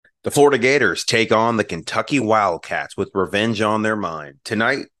The Florida Gators take on the Kentucky Wildcats with revenge on their mind.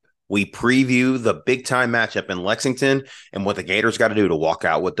 Tonight, we preview the big time matchup in Lexington and what the Gators got to do to walk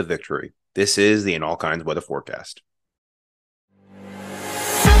out with the victory. This is the In All Kinds Weather Forecast.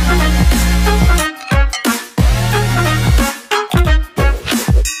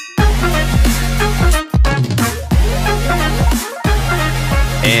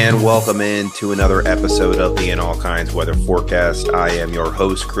 And welcome into another episode of the In All Kinds Weather Forecast. I am your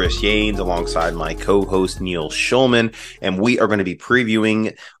host, Chris Yanes, alongside my co-host, Neil Schulman, and we are going to be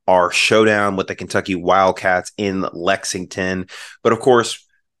previewing our showdown with the Kentucky Wildcats in Lexington. But of course,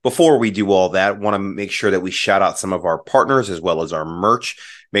 before we do all that, want to make sure that we shout out some of our partners as well as our merch.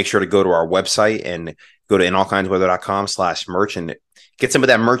 Make sure to go to our website and go to inallkindsweather.com/merch and get some of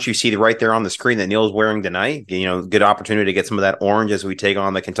that merch you see right there on the screen that Neil's wearing tonight. Good opportunity to get some of that orange as we take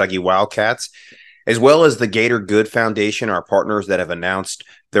on the Kentucky Wildcats, as well as the Gator Good Foundation, our partners that have announced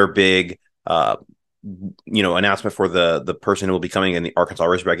their big, announcement for the person who will be coming in the Arkansas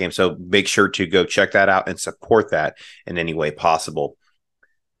Razorback game. So make sure to go check that out and support that in any way possible.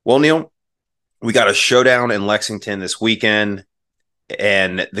 Well, Neil, we got a showdown in Lexington this weekend.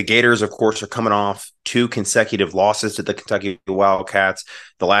 And the Gators, of course, are coming off 2 consecutive losses to the Kentucky Wildcats.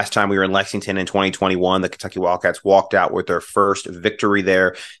 The last time we were in Lexington in 2021, the Kentucky Wildcats walked out with their first victory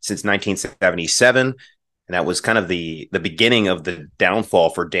there since 1977. And that was kind of the beginning of the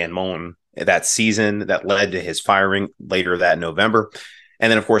downfall for Dan Mullen that season that led to his firing later that November.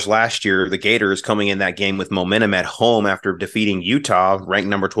 And then, of course, last year, the Gators coming in that game with momentum at home after defeating Utah, ranked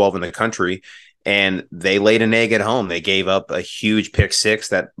number 12 in the country. And they laid an egg at home. They gave up a huge pick six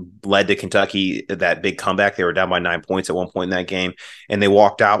that led to Kentucky, that big comeback. They were down by 9 points at one point in that game, and they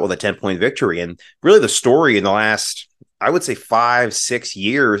walked out with a 10-point victory. And really the story in the last, I would say 5-6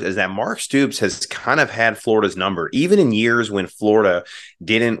 years is that Mark Stoops has kind of had Florida's number. Even in years when Florida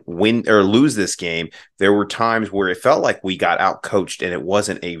didn't win or lose this game, there were times where it felt like we got outcoached and it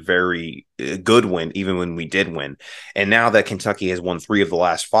wasn't a very good win, even when we did win. And now that Kentucky has won 3 of the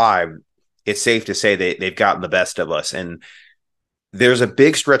last 5, it's safe to say they've gotten the best of us. And there's a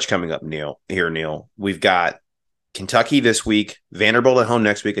big stretch coming up, Neil. We've got Kentucky this week, Vanderbilt at home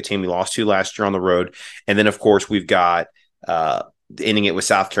next week, a team we lost to last year on the road. And then, of course, we've got ending it with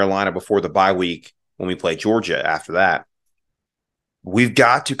South Carolina before the bye week when we play Georgia after that. We've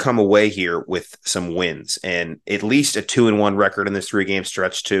got to come away here with some wins and at least a 2-1 record in this 3-game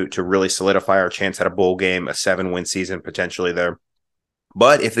stretch to really solidify our chance at a bowl game, a 7-win season potentially there.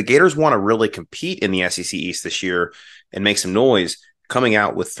 But if the Gators want to really compete in the SEC East this year and make some noise, coming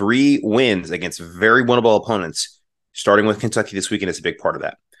out with 3 wins against very winnable opponents, starting with Kentucky this weekend is a big part of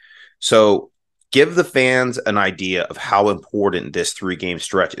that. So give the fans an idea of how important this 3-game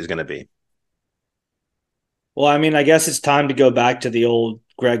stretch is going to be. Well, I mean, I guess it's time to go back to the old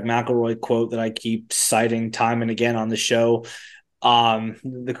Greg McElroy quote that I keep citing time and again on the show.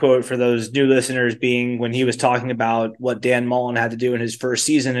 The quote for those new listeners being when he was talking about what Dan Mullen had to do in his first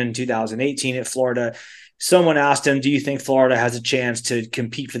season in 2018 at Florida. Someone asked him, do you think Florida has a chance to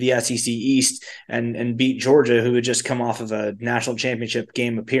compete for the SEC East and beat Georgia, who had just come off of a national championship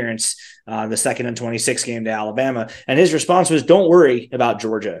game appearance, the 2nd and 26 game to Alabama? And his response was, don't worry about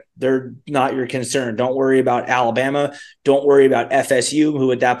Georgia. They're not your concern. Don't worry about Alabama. Don't worry about FSU,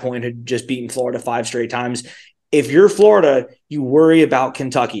 who at that point had just beaten Florida 5 straight times. If you're Florida, you worry about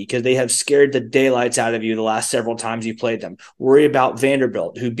Kentucky because they have scared the daylights out of you the last several times you played them. Worry about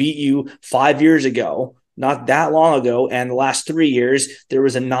Vanderbilt, who beat you 5 years ago, not that long ago. And the last 3 years, there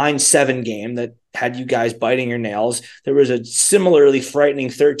was a 9-7 game that had you guys biting your nails. There was a similarly frightening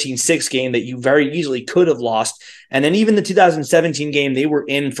 13-6 game that you very easily could have lost. And then even the 2017 game, they were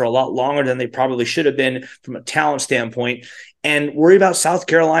in for a lot longer than they probably should have been from a talent standpoint. And worry about South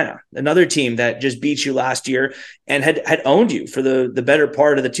Carolina, another team that just beat you last year and had owned you for the better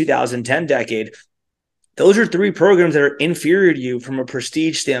part of the 2010 decade. Those are 3 programs that are inferior to you from a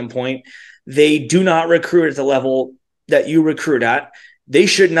prestige standpoint. They do not recruit at the level that you recruit at. They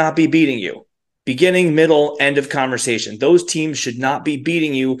should not be beating you. Beginning, middle, end of conversation. Those teams should not be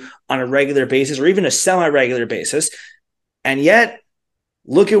beating you on a regular basis or even a semi-regular basis. And yet,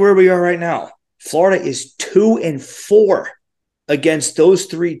 look at where we are right now. Florida is 2-4 against those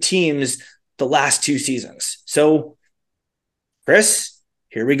 3 teams the last 2 seasons. So, Chris,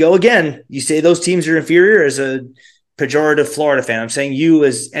 here we go again. You say those teams are inferior as a pejorative Florida fan. I'm saying you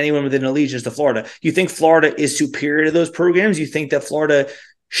as anyone with an allegiance to Florida. You think Florida is superior to those programs? You think that Florida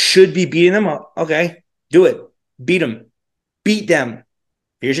should be beating them? Okay, do it. Beat them. Beat them.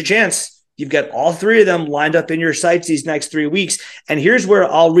 Here's your chance. You've got all three of them lined up in your sights these next 3 weeks. And here's where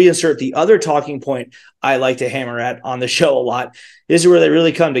I'll reinsert the other talking point I like to hammer at on the show a lot. This is where they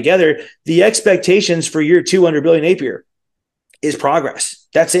really come together. The expectations for year 2 under Billy Napier is progress.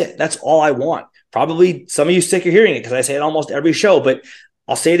 That's it. That's all I want. Probably some of you sick of hearing it because I say it almost every show, but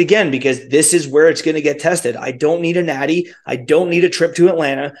I'll say it again because this is where it's going to get tested. I don't need a natty. I don't need a trip to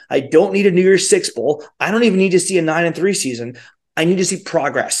Atlanta. I don't need a New Year's Six bowl. I don't even need to see a 9-3 season. I need to see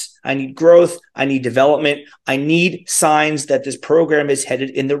progress. I need growth. I need development. I need signs that this program is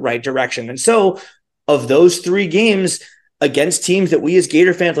headed in the right direction. And so of those 3 games against teams that we as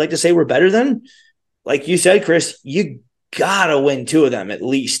Gator fans like to say we're better than, like you said, Chris, you got to win 2 of them at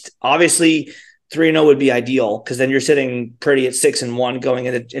least. Obviously, 3-0 would be ideal because then you're sitting pretty at 6-1 going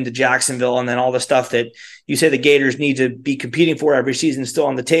into Jacksonville, and then all the stuff that you say the Gators need to be competing for every season is still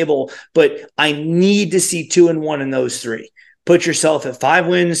on the table. But I need to see 2-1 in those 3. Put yourself at 5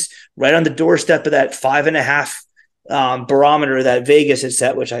 wins, right on the doorstep of that 5.5 barometer that Vegas has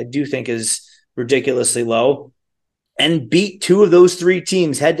set, which I do think is ridiculously low, and beat 2 of those 3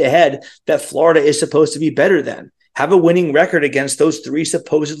 teams head to head that Florida is supposed to be better than. Have a winning record against those 3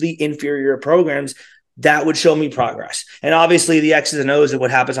 supposedly inferior programs. That would show me progress. And obviously the X's and O's of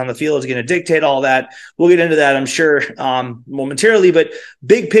what happens on the field is going to dictate all that. We'll get into that, I'm sure, momentarily. But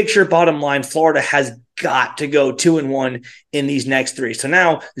big picture, bottom line, Florida has got to go 2-1 in these next 3. So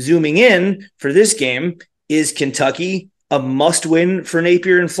now zooming in for this game, is Kentucky a must win for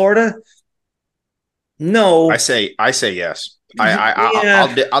Napier in Florida? No. I say yes.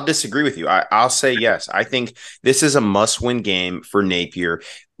 I'll disagree with you. I'll say yes. I think this is a must-win game for Napier.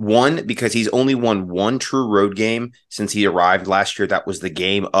 One, because he's only won 1 true road game since he arrived last year. That was the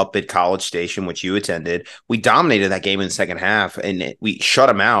game up at College Station, which you attended. We dominated that game in the second half, and we shut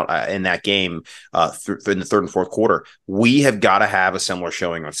him out in that game in the third and fourth quarter. We have got to have a similar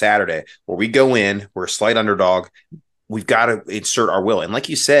showing on Saturday where we go in, we're a slight underdog. We've got to insert our will. And like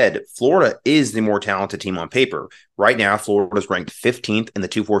you said, Florida is the more talented team on paper. Right now, Florida's ranked 15th in the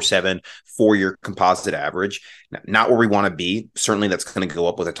 247 4-year composite average. Not where we want to be. Certainly that's going to go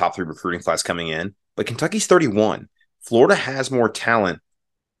up with a top 3 recruiting class coming in. But Kentucky's 31. Florida has more talent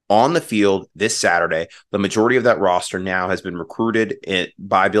on the field this Saturday. The majority of that roster now has been recruited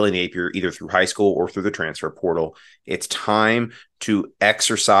by Billy Napier, either through high school or through the transfer portal. It's time to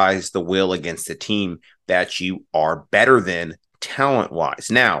exercise the will against a team that you are better than talent-wise.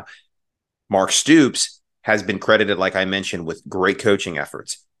 Now, Mark Stoops has been credited, like I mentioned, with great coaching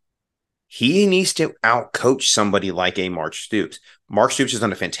efforts. He needs to outcoach somebody like a Mark Stoops. Mark Stoops has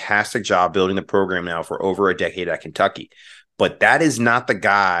done a fantastic job building the program now for over a decade at Kentucky. But that is not the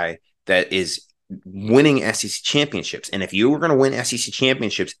guy that is winning SEC championships. And if you were going to win SEC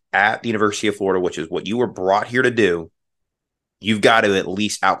championships at the University of Florida, which is what you were brought here to do, you've got to at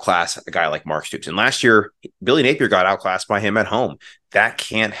least outclass a guy like Mark Stoops. And last year, Billy Napier got outclassed by him at home. That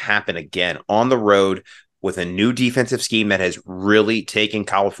can't happen again. On the road with a new defensive scheme that has really taken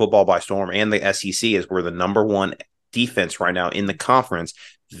college football by storm, and the SEC is where the number 1 defense right now in the conference.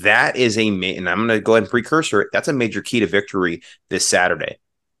 That is and I'm going to go ahead and precursor it. That's a major key to victory this Saturday.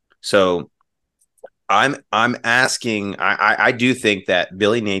 So I'm asking, I do think that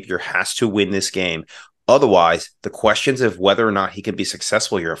Billy Napier has to win this game. Otherwise, the questions of whether or not he can be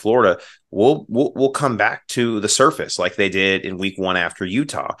successful here in Florida will come back to the surface like they did in week 1 after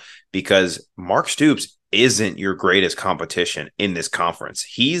Utah, because Mark Stoops isn't your greatest competition in this conference.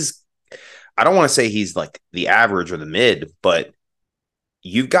 I don't want to say he's like the average or the mid, but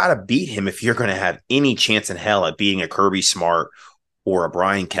you've got to beat him if you're going to have any chance in hell at beating a Kirby Smart or a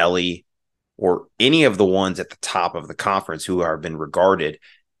Brian Kelly or any of the ones at the top of the conference who have been regarded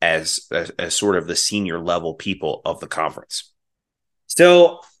as sort of the senior level people of the conference.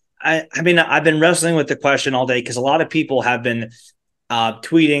 So, I mean, I've been wrestling with the question all day because a lot of people have been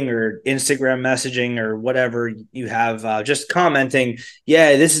tweeting or Instagram messaging or whatever you have, just commenting,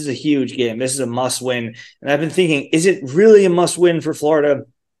 yeah, this is a huge game. This is a must win. And I've been thinking, is it really a must win for Florida?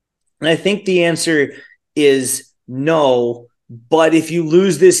 And I think the answer is no. But if you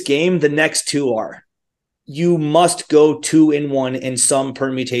lose this game, the next 2 are. You must go 2-1 in some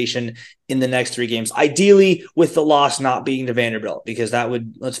permutation in the next 3 games. Ideally, with the loss not being to Vanderbilt, because that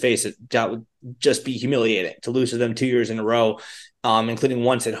would, let's face it, that would just be humiliating to lose to them 2 years in a row, including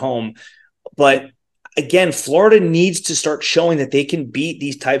once at home. But again, Florida needs to start showing that they can beat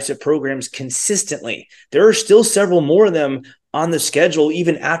these types of programs consistently. There are still several more of them on the schedule,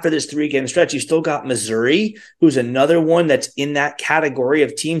 even after this 3-game stretch. You still got Missouri, who's another one that's in that category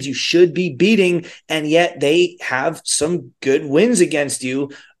of teams you should be beating, and yet they have some good wins against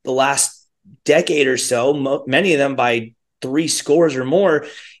you the last decade or so, many of them by 3 scores or more.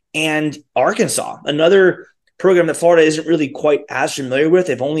 and Arkansas, another program that Florida isn't really quite as familiar with.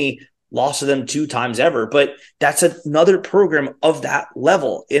 They've only lost to them 2 times ever, but that's another program of that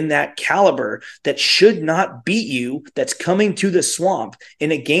level, in that caliber, that should not beat you, that's coming to the Swamp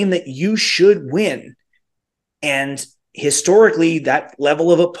in a game that you should win. And historically, that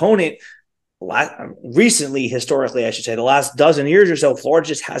level of opponent, historically, I should say, the last dozen years or so, Florida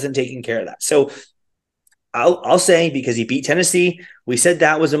just hasn't taken care of that. So I'll say, because he beat Tennessee, we said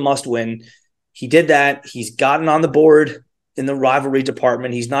that was a must win. He did that. He's gotten on the board in the rivalry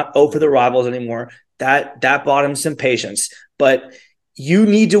department. He's not 0 for the rivals anymore. That bought him some patience. But you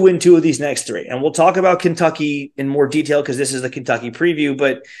need to win 2 of these next 3. And we'll talk about Kentucky in more detail because this is the Kentucky preview.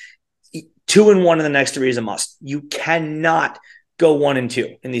 But 2-1 in the next 3 is a must. You cannot go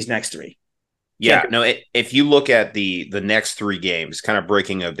 1-2 in these next 3. Yeah, no. If you look at the next 3 games, kind of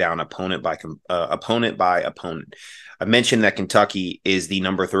breaking it down opponent by opponent, I mentioned that Kentucky is the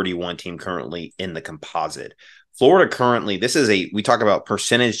number 31 team currently in the composite. Florida currently, we talk about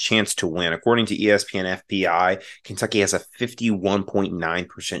percentage chance to win. According to ESPN FPI, Kentucky has a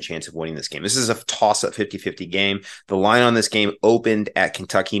 51.9% chance of winning this game. This is a toss-up 50-50 game. The line on this game opened at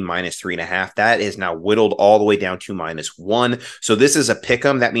Kentucky -3.5. That is now whittled all the way down to -1. So this is a pick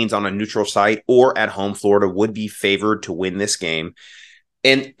 'em. That means on a neutral site or at home, Florida would be favored to win this game.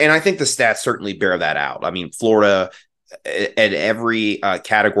 And I think the stats certainly bear that out. I mean, Florida at every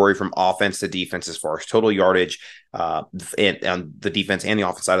category from offense to defense, as far as total yardage and on the defense and the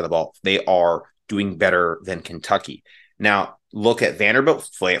offense side of the ball, they are doing better than Kentucky. Now, look at Vanderbilt.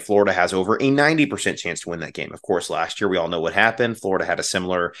 Florida has over a 90% chance to win that game. Of course, last year, we all know what happened. Florida had a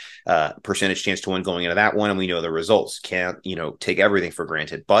similar percentage chance to win going into that one, and we know the results. Can't, take everything for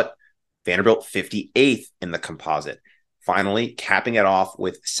granted. But Vanderbilt, 58th in the composite. Finally, capping it off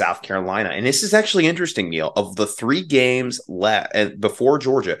with South Carolina. And this is actually interesting, Neil. Of the 3 games left before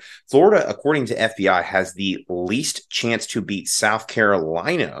Georgia, Florida, according to FBI, has the least chance to beat South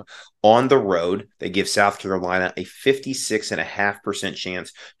Carolina on the road. They give South Carolina a 56.5%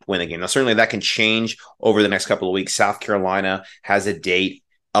 chance to win the game. Now, certainly that can change over the next couple of weeks. South Carolina has a date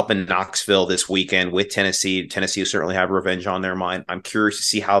up in Knoxville this weekend with Tennessee. Tennessee will certainly have revenge on their mind. I'm curious to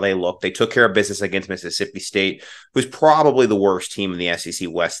see how they look. They took care of business against Mississippi State, who's probably the worst team in the SEC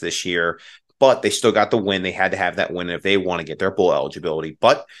West this year, but they still got the win. They had to have that win if they want to get their bowl eligibility.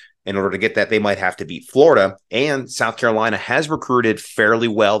 But in order to get that, they might have to beat Florida. And South Carolina has recruited fairly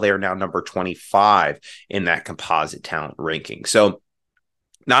well. They are now number 25 in that composite talent ranking. So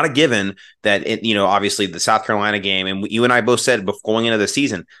not a given that obviously the South Carolina game, and you and I both said before going into the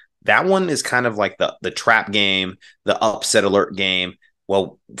season, that one is kind of like the trap game, the upset alert game.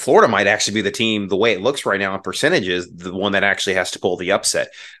 Well, Florida might actually be the team, the way it looks right now in percentages, the one that actually has to pull the upset.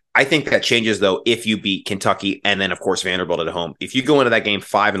 I think that changes, though, if you beat Kentucky and then, of course, Vanderbilt at home. If you go into that game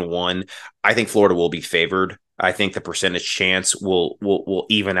 5-1, I think Florida will be favored. I think the percentage chance will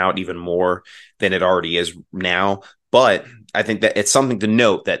even out even more than it already is now. But I think that it's something to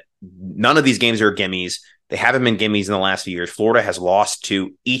note that none of these games are gimmies. They haven't been gimmies in the last few years. Florida has lost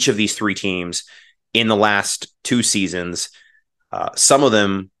to each of these 3 teams in the last 2 seasons, some of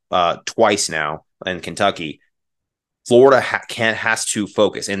them twice now in Kentucky. Florida has to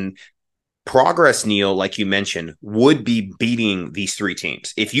focus. And progress, Neil, like you mentioned, would be beating these 3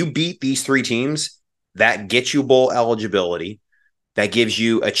 teams. If you beat these 3 teams, that gets you bowl eligibility. That gives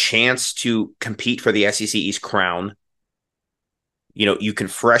you a chance to compete for the SEC East crown. You can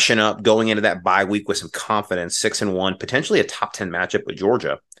freshen up going into that bye week with some confidence, 6-1, potentially a top 10 matchup with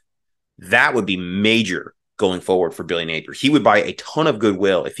Georgia. That would be major going forward for Billy Napier. He would buy a ton of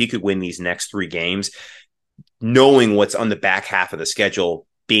goodwill if he could win these next 3 games, knowing what's on the back half of the schedule,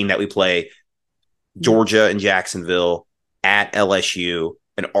 being that we play Georgia and Jacksonville at LSU,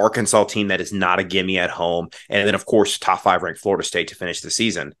 an Arkansas team that is not a gimme at home, and then, of course, top 5 ranked Florida State to finish the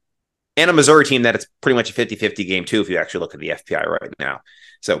season. And a Missouri team that it's pretty much a 50-50 game, too, if you actually look at the FPI right now.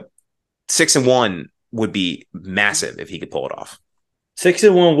 So 6-1 would be massive if he could pull it off.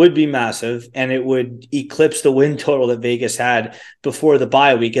 6-1 would be massive, and it would eclipse the win total that Vegas had before the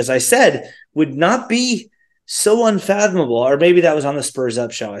bye week. As I said, would not be so unfathomable, or maybe that was on the Spurs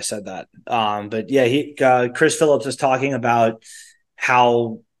Up show. I said that. But yeah, Chris Phillips was talking about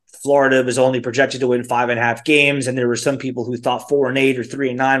how Florida was only projected to win 5.5 games, and there were some people who thought 4-8 or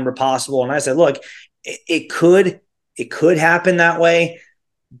 3-9 were possible. And I said, look, it could happen that way,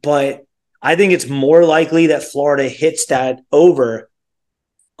 but I think it's more likely that Florida hits that over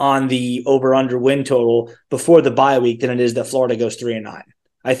on the over-under win total before the bye week than it is that Florida goes 3-9.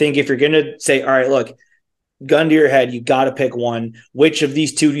 I think if you're going to say, all right, look, gun to your head, you got to pick one. Which of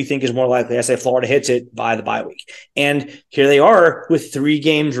these two do you think is more likely? I say Florida hits it by the bye week. And here they are with 3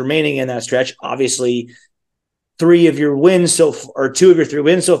 games remaining in that stretch. Obviously, 3 of your wins or 2 of your 3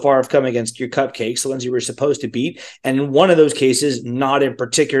 wins so far have come against your cupcakes, the ones you were supposed to beat. And in one of those cases, not in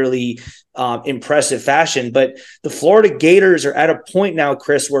particularly impressive fashion. But the Florida Gators are at a point now,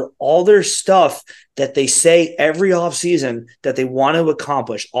 Chris, where all their stuff that they say every offseason that they want to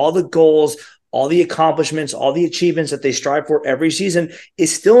accomplish, all the goals, all the accomplishments, all the achievements that they strive for every season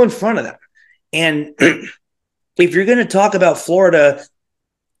is still in front of them. And if you're going to talk about Florida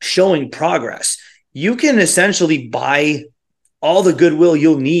showing progress, you can essentially buy all the goodwill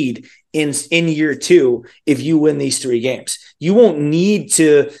you'll need in year 2 if you win these 3 games. You won't need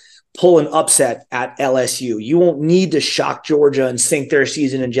to pull an upset at LSU. You won't need to shock Georgia and sink their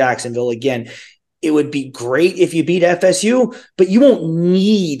season in Jacksonville again. It would be great if you beat FSU, but you won't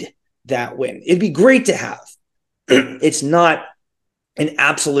need that win. It'd be great to have. It's not an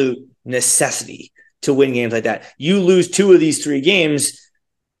absolute necessity to win games like that. You lose 2 of these 3 games,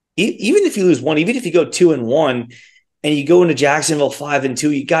 even if you lose 1, even if you go 2-1 and you go into Jacksonville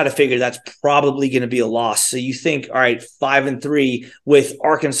 5-2, you got to figure that's probably going to be a loss. So you think, all right, 5-3 with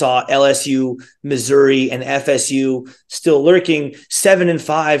Arkansas, LSU, Missouri, and FSU still lurking,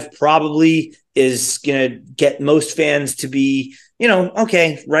 7-5 probably is going to get most fans to be,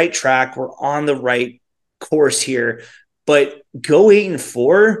 okay, right track. We're on the right course here. But go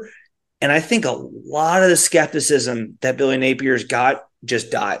 8-4, and I think a lot of the skepticism that Billy Napier's got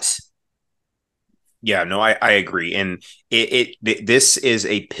just dies. Yeah, no, I agree. And this is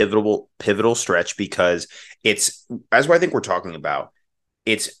a pivotal stretch because it's, as I think we're talking about,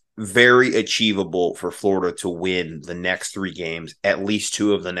 it's very achievable for Florida to win the next 3 games, at least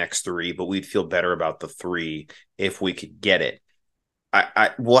 2 of the next 3, but we'd feel better about the 3 if we could get it.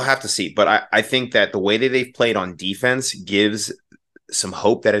 We'll have to see, but I think that the way that they've played on defense gives some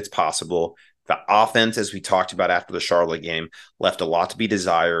hope that it's possible. The offense, as we talked about after the Charlotte game, left a lot to be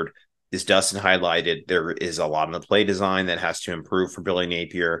desired. As Dustin highlighted, there is a lot in the play design that has to improve for Billy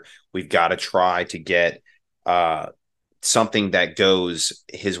Napier. We've got to try to get something that goes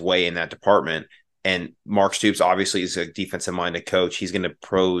his way in that department. And Mark Stoops obviously is a defensive-minded coach. He's going to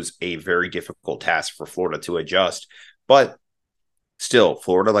pose a very difficult task for Florida to adjust. But still,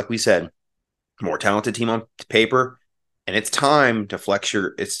 Florida, like we said, more talented team on paper. And it's time to flex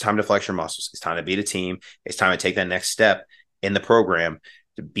your muscles. It's time to beat a team. It's time to take that next step in the program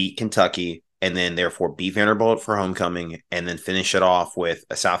to beat Kentucky and then therefore beat Vanderbilt for homecoming and then finish it off with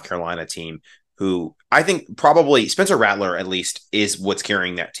a South Carolina team who I think probably Spencer Rattler at least is what's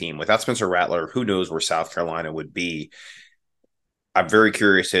carrying that team. Without Spencer Rattler, who knows where South Carolina would be. I'm very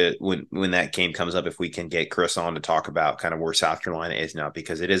curious to when that game comes up, if we can get Chris on to talk about kind of where South Carolina is now,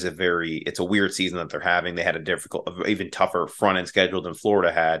 because it's a weird season that they're having. They had a difficult, even tougher front end schedule than Florida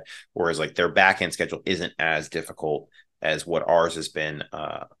had, whereas like their back end schedule isn't as difficult as what ours has been,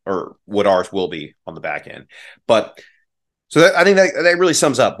 or what ours will be on the back end. But so I think that really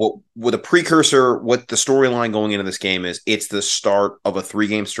sums up what a precursor, what the storyline going into this game is. It's the start of a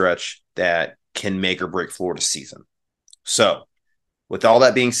 3-game stretch that can make or break Florida's season. So, with all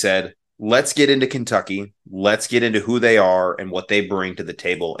that being said, let's get into Kentucky. Let's get into who they are and what they bring to the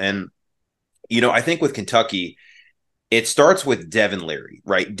table. And, I think with Kentucky, it starts with Devin Leary,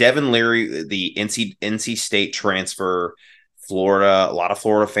 right? Devin Leary, the NC State transfer, Florida. A lot of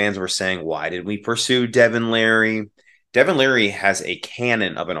Florida fans were saying, why did we pursue Devin Leary? Devin Leary has a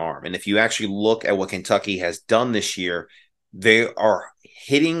cannon of an arm. And if you actually look at what Kentucky has done this year, they are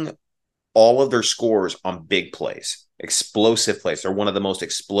hitting all of their scores on big plays. Explosive plays. They're one of the most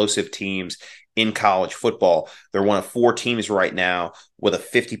explosive teams in college football. They're one of 4 teams right now with a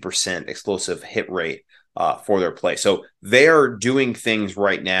 50% explosive hit rate for their play. So they are doing things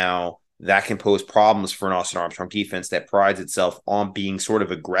right now that can pose problems for an Austin Armstrong defense that prides itself on being sort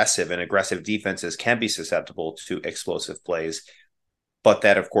of aggressive, and aggressive defenses can be susceptible to explosive plays. But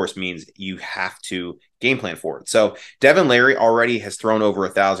that, of course, means you have to game plan for it. So Devin Leary already has thrown over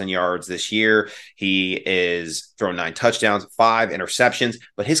 1,000 yards this year. He is thrown 9 touchdowns, 5 interceptions,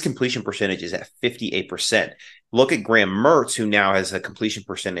 but his completion percentage is at 58%. Look at Graham Mertz, who now has a completion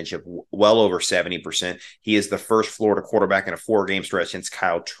percentage of well over 70%. He is the first Florida quarterback in a 4-game stretch since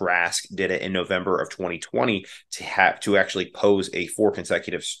Kyle Trask did it in November of 2020 to actually pose a 4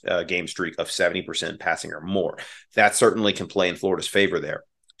 consecutive game streak of 70% passing or more. That certainly can play in Florida's favor there.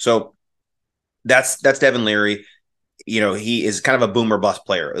 So that's Devin Leary. He is kind of a boomer bust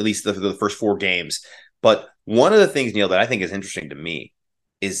player, at least the first 4 games. But one of the things, Neil, that I think is interesting to me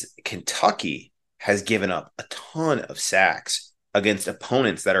is Kentucky has given up a ton of sacks against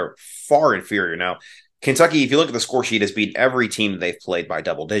opponents that are far inferior. Now, Kentucky, if you look at the score sheet, has beaten every team they've played by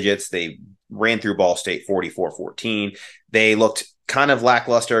double digits. They ran through Ball State 44-14. They looked kind of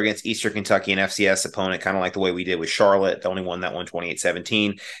lackluster against Eastern Kentucky, an FCS opponent, kind of like the way we did with Charlotte. They only won that one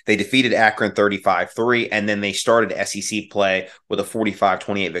 28-17. They defeated Akron 35-3, and then they started SEC play with a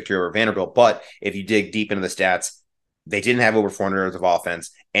 45-28 victory over Vanderbilt. But if you dig deep into the stats, they didn't have over 400 yards of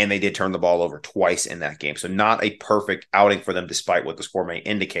offense, and they did turn the ball over twice in that game. So not a perfect outing for them, despite what the score may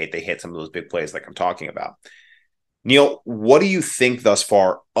indicate. They hit some of those big plays like I'm talking about. Neil, what do you think thus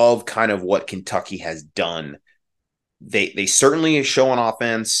far of kind of what Kentucky has done? They certainly show on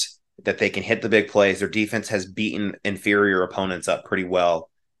offense that they can hit the big plays. Their defense has beaten inferior opponents up pretty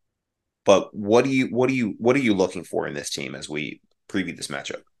well. But what are you looking for in this team as we preview this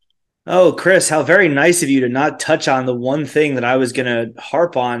matchup? Oh, Chris, how very nice of you to not touch on the one thing that I was going to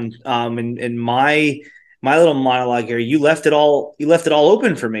harp on in my little monologue here. You left it all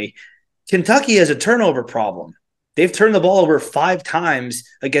open for me. Kentucky has a turnover problem. They've turned the ball over 5 times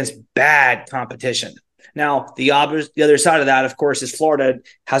against bad competition. Now, the other side of that, of course, is Florida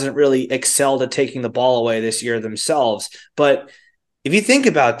hasn't really excelled at taking the ball away this year themselves. But if you think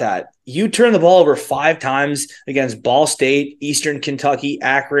about that, you turn the ball over 5 times against Ball State, Eastern Kentucky,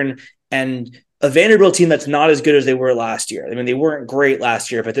 Akron, and a Vanderbilt team that's not as good as they were last year. I mean, they weren't great last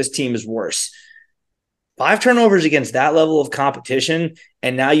year, but this team is worse. 5 turnovers against that level of competition,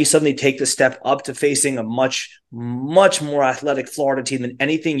 and now you suddenly take the step up to facing a much, much more athletic Florida team than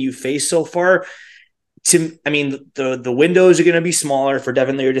anything you faced so far. The windows are going to be smaller for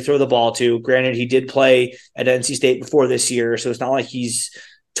Devin Leary to throw the ball to. Granted, he did play at NC State before this year, so it's not like he's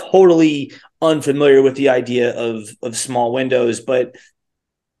totally unfamiliar with the idea of small windows. But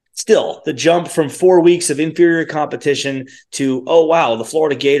still, the jump from 4 weeks of inferior competition to, oh, wow, the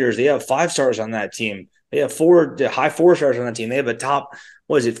Florida Gators, they have 5 stars on that team. They have high 4 stars on that team. They have a top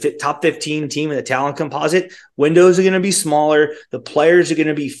 15 team in the talent composite. Windows are going to be smaller. The players are going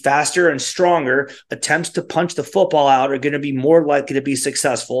to be faster and stronger. Attempts to punch the football out are going to be more likely to be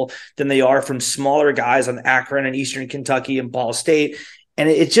successful than they are from smaller guys on Akron and Eastern Kentucky and Ball State. And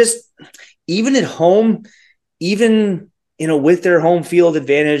it just, even at home, even, with their home field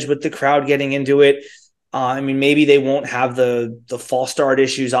advantage, with the crowd getting into it, maybe they won't have the false start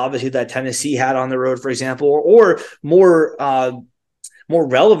issues, obviously, that Tennessee had on the road, for example, or more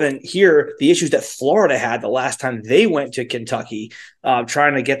relevant here, the issues that Florida had the last time they went to Kentucky,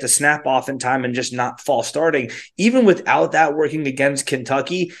 trying to get the snap off in time and just not false starting. Even without that working against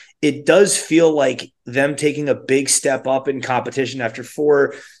Kentucky, it does feel like them taking a big step up in competition after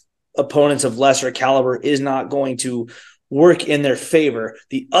 4 opponents of lesser caliber is not going to work in their favor.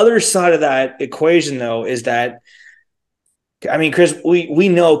 The other side of that equation, though, is that, Chris, we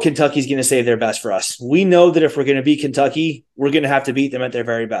know Kentucky's going to save their best for us. We know that if we're going to beat Kentucky, we're going to have to beat them at their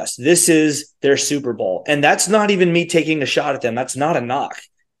very best. This is their Super Bowl. And that's not even me taking a shot at them. That's not a knock.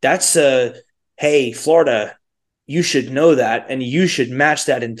 That's hey, Florida, you should know that, and you should match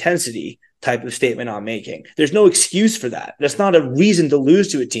that intensity type of statement I'm making. There's no excuse for that. That's not a reason to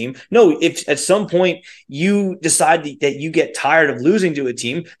lose to a team. No, if at some point you decide that you get tired of losing to a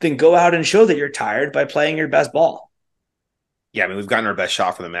team, then go out and show that you're tired by playing your best ball. Yeah, we've gotten our best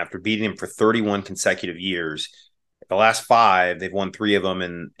shot for them after beating them for 31 consecutive years. The last 5, they've won 3 of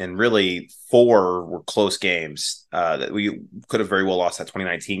them, and really 4 were close games. That we could have very well lost that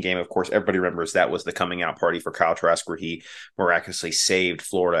 2019 game. Of course, everybody remembers that was the coming out party for Kyle Trask, where he miraculously saved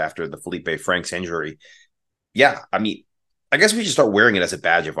Florida after the Felipe Franks injury. Yeah, I guess we should start wearing it as a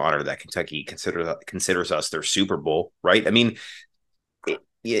badge of honor that Kentucky considers us their Super Bowl, right?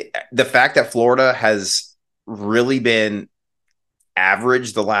 The fact that Florida has really been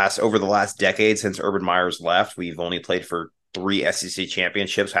average over the last decade since Urban Meyers left. We've only played for 3 SEC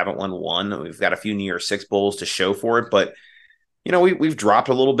championships, haven't won 1. We've got a few New Year's Six bowls to show for it, but we've dropped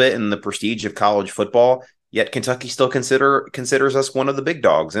a little bit in the prestige of college football. Yet Kentucky still considers us one of the big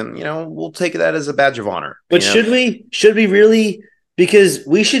dogs, and we'll take that as a badge of honor. But should we really? Because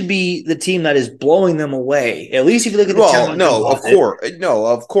we should be the team that is blowing them away. At least if you look at the talent. No, of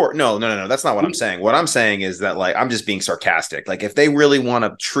course. No. That's not what I'm saying. What I'm saying is that, I'm just being sarcastic. If they really want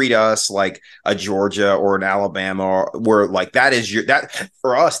to treat us like a Georgia or an Alabama, where that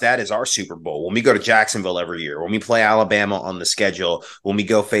for us, that is our Super Bowl. When we go to Jacksonville every year, when we play Alabama on the schedule, when we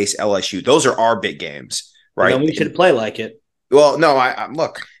go face LSU, those are our big games, right? And we should play like it. Well, no,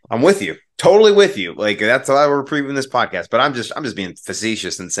 I'm with you. Totally with you. That's why we're previewing this podcast. But I'm just being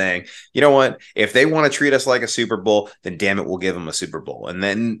facetious and saying, you know what? If they want to treat us like a Super Bowl, then damn it, we'll give them a Super Bowl. And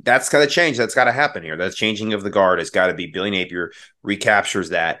then that's got to change. That's got to happen here. That's changing of the guard has got to be. Billy Napier recaptures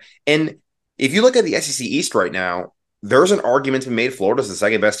that. And if you look at the SEC East right now, there's an argument to be made. Florida's the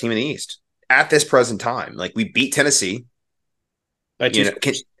second best team in the East. at this present time. Like, we beat Tennessee by two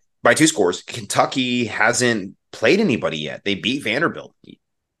by 2 scores. Kentucky hasn't played anybody yet. They beat Vanderbilt.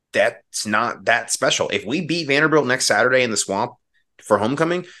 That's not that special. If we beat Vanderbilt next Saturday in the Swamp for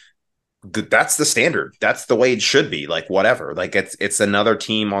homecoming, that's the standard. That's the way it should be. Like, whatever. Like, it's another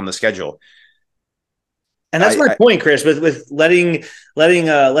team on the schedule. And that's my point, Chris, with letting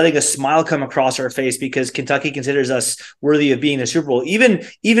a smile come across our face because Kentucky considers us worthy of being a Super Bowl. Even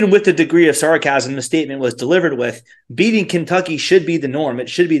with the degree of sarcasm the statement was delivered with, beating Kentucky should be the norm. It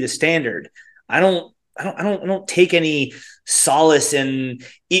should be the standard. I don't take any solace in,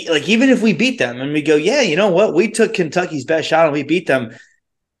 like, even if we beat them and we go, yeah, you know what, we took Kentucky's best shot and we beat them.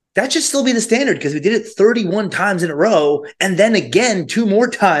 That should still be the standard because we did it 31 times in a row. And then again, 2 more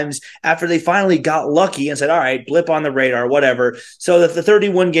times after they finally got lucky and said, all right, blip on the radar, whatever. So that the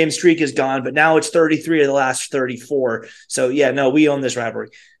 31 game streak is gone, but now it's 33 of the last 34. So yeah, no, we own this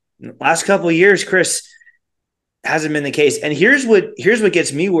rivalry. Last couple of years, Chris, hasn't been the case. And here's what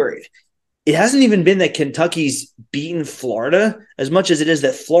gets me worried. It hasn't even been that Kentucky's beaten Florida as much as it is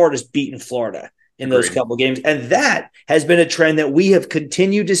that Florida's beaten Florida in those couple of games. And that has been a trend that we have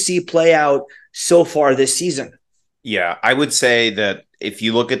continued to see play out so far this season. Yeah, I would say that if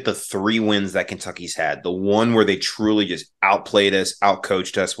you look at the 3 wins that Kentucky's had, the one where they truly just outplayed us,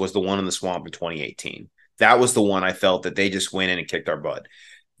 outcoached us, was the one in the Swamp in 2018. That was the one I felt that they just went in and kicked our butt.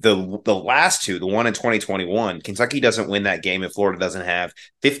 The last 2, the one in 2021, Kentucky doesn't win that game if Florida doesn't have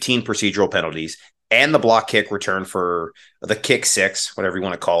 15 procedural penalties and the block kick return for the kick 6, whatever you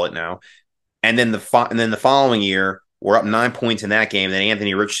want to call it now. And then the following year, we're up 9 points in that game. Then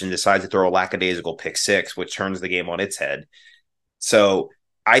Anthony Richardson decides to throw a lackadaisical pick 6, which turns the game on its head. So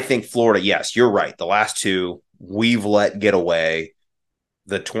I think Florida, yes, you're right. The last 2 we've let get away.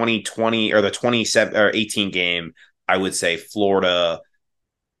 The 2020 or the 27 or 18 game, I would say Florida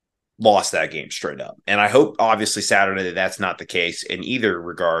lost that game straight up. And I hope, obviously, Saturday that's not the case in either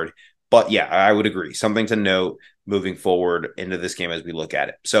regard. But yeah, I would agree. Something to note moving forward into this game as we look at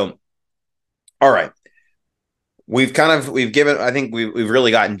it. So, all right. We've given, I think we've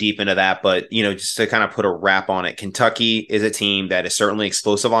really gotten deep into that, but, just to kind of put a wrap on it, Kentucky is a team that is certainly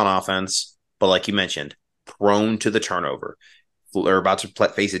explosive on offense, but like you mentioned, prone to the turnover. They're about to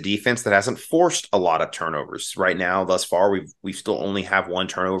face a defense that hasn't forced a lot of turnovers right now. Thus far, we still only have 1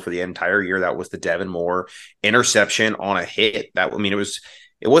 turnover for the entire year. That was the Devin Moore interception on a hit.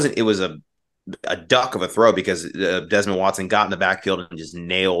 It was a duck of a throw because Desmond Watson got in the backfield and just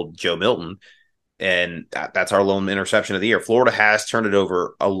nailed Joe Milton. And that's our lone interception of the year. Florida has turned it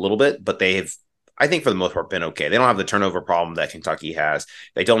over a little bit, but they have, I think, for the most part, been okay. They don't have the turnover problem that Kentucky has.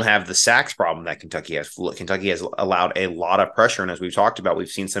 They don't have the sacks problem that Kentucky has. Kentucky has allowed a lot of pressure. And as we've talked about, we've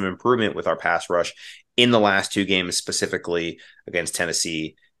seen some improvement with our pass rush in the last 2 games, specifically against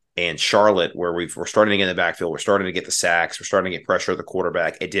Tennessee and Charlotte, where we're starting to get in the backfield. We're starting to get the sacks. We're starting to get pressure at the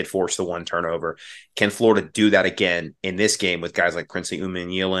quarterback. It did force the 1 turnover. Can Florida do that again in this game with guys like Princey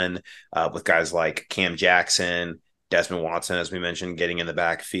Umanmielen, with guys like Cam Jackson, Desmond Watson, as we mentioned, getting in the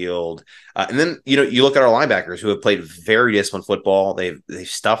backfield? And then, you look at our linebackers who have played very disciplined football. They've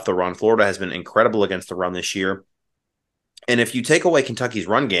stuffed the run. Florida has been incredible against the run this year. And if you take away Kentucky's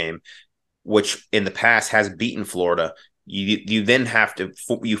run game, which in the past has beaten Florida, you then have to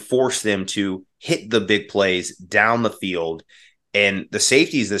force them to hit the big plays down the field. And the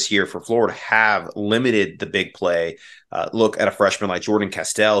safeties this year for Florida have limited the big play. Look at a freshman like Jordan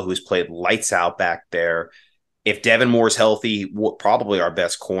Castell, who's played lights out back there. If Devin Moore's healthy, probably our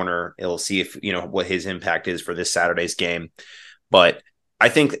best corner. It'll see if, what his impact is for this Saturday's game. But I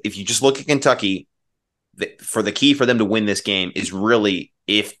think if you just look at Kentucky, for the key for them to win this game is really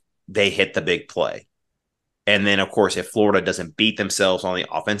if they hit the big play. And then, of course, if Florida doesn't beat themselves on the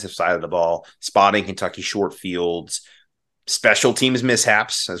offensive side of the ball, spotting Kentucky short fields, special teams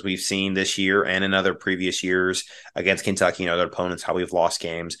mishaps, as we've seen this year and in other previous years against Kentucky and other opponents, how we've lost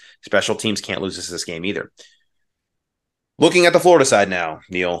games. Special teams can't lose us this game either. Looking at the Florida side now,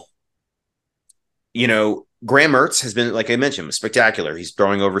 Neil, Graham Mertz has been, like I mentioned, spectacular. He's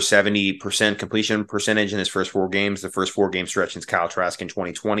throwing over 70% completion percentage in his first 4 games, the first 4-game stretch since Kyle Trask in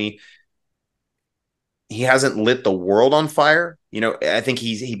 2020. He hasn't lit the world on fire. I think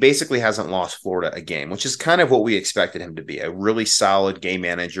he basically hasn't lost Florida a game, which is kind of what we expected him to be. A really solid game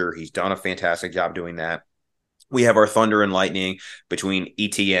manager. He's done a fantastic job doing that. We have our Thunder and Lightning between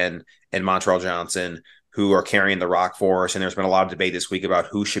ETN and Montrell Johnson, who are carrying the rock for us. And there's been a lot of debate this week about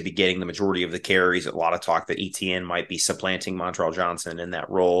who should be getting the majority of the carries. A lot of talk that ETN might be supplanting Montrell Johnson in that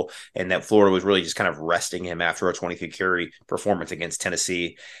role, and that Florida was really just kind of resting him after a 23 carry performance against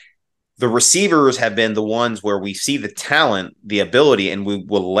Tennessee. the receivers have been the ones where we see the talent, the ability, and we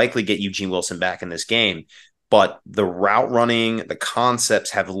will likely get Eugene Wilson back in this game. But the route running, the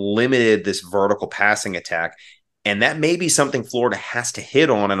concepts have limited this vertical passing attack. And that may be something Florida has to hit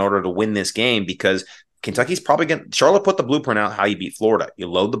on in order to win this game, because Kentucky's probably going to – Charlotte put the blueprint out how you beat Florida. You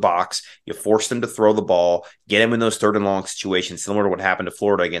load the box, you force them to throw the ball, get them in those third and long situations, similar to what happened to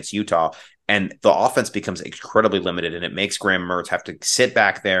Florida against Utah. And the offense becomes incredibly limited, and it makes Graham Mertz have to sit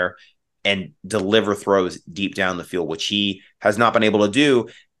back there and deliver throws deep down the field, which he has not been able to do,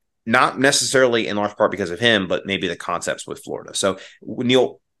 not necessarily in large part because of him, but maybe the concepts with Florida. So,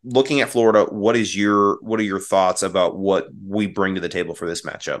 Neil, looking at Florida, what are your thoughts about what we bring to the table for this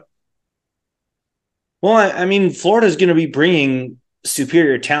matchup? Well, I mean, Florida is going to be bringing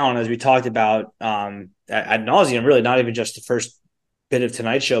superior talent, as we talked about ad nauseum, really, not even just the first bit of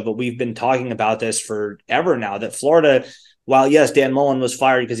tonight's show, but we've been talking about this forever now, that Florida, while yes, Dan Mullen was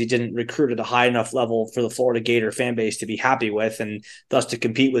fired because he didn't recruit at a high enough level for the Florida Gator fan base to be happy with, and thus to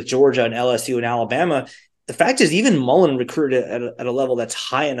compete with Georgia and LSU and Alabama, the fact is even Mullen recruited at a level that's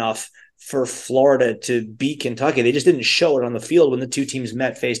high enough for Florida to beat Kentucky. They just didn't show it on the field when the two teams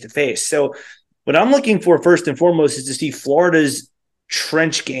met face to face. So what I'm looking for first and foremost is to see Florida's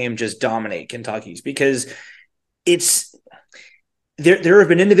trench game just dominate Kentucky's, because it's there have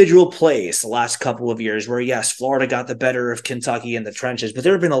been individual plays the last couple of years where, yes, Florida got the better of Kentucky in the trenches, but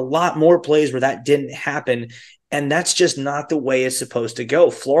there have been a lot more plays where that didn't happen, and that's just not the way it's supposed to go.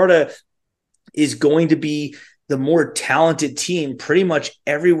 Florida is going to be the more talented team pretty much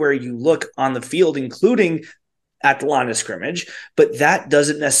everywhere you look on the field, including at the line of scrimmage, but that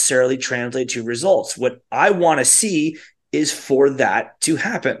doesn't necessarily translate to results. What I want to see is for that to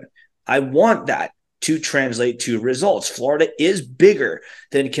happen. I want that to translate to results. Florida is bigger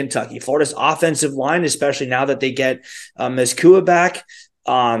than Kentucky. Florida's offensive line, especially now that they get Mezcua back,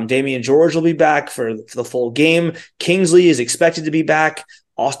 Damian George will be back for the full game. Kingsley is expected to be back.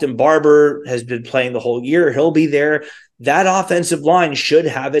 Austin Barber has been playing the whole year. He'll be there. That offensive line should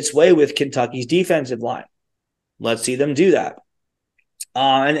have its way with Kentucky's defensive line. Let's see them do that.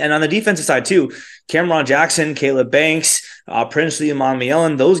 And on the defensive side, too, Cameron Jackson, Caleb Banks, Princely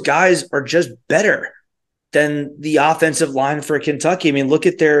Amonmielen, those guys are just better than the offensive line for Kentucky. I mean, look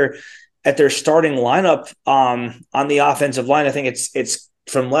at their starting lineup on the offensive line. I think it's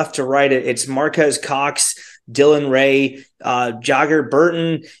from left to right. It's Marquez Cox, Dylan Ray, Jagger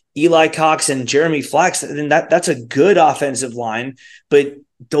Burton, Eli Cox, and Jeremy Flax. And that's a good offensive line, but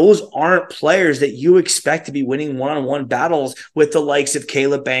those aren't players that you expect to be winning one-on-one battles with the likes of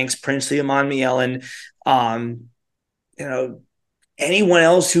Caleb Banks, Princely Amonmielen, anyone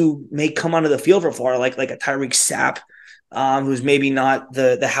else who may come onto the field for Florida, like a Tyreek Sapp, who's maybe not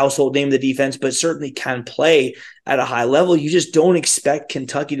the household name of the defense, but certainly can play at a high level. You just don't expect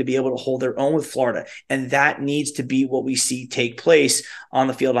Kentucky to be able to hold their own with Florida. And that needs to be what we see take place on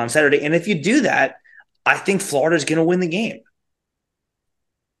the field on Saturday. And if you do that, I think Florida is going to win the game.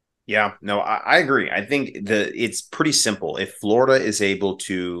 Yeah, no, I agree. I think it's pretty simple. If Florida is able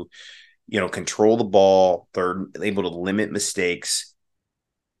to, control the ball, they're able to limit mistakes.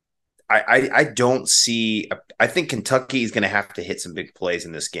 I don't see. I think Kentucky is going to have to hit some big plays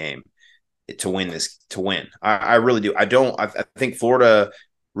in this game to win. I really do. I think Florida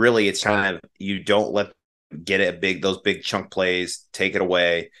really, it's kind of, you don't let them get those big chunk plays, take it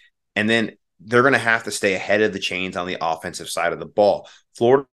away, and then they're going to have to stay ahead of the chains on the offensive side of the ball.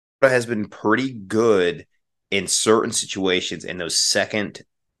 Florida has been pretty good in certain situations in those second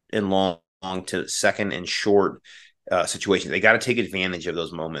and long to second and short situations. They got to take advantage of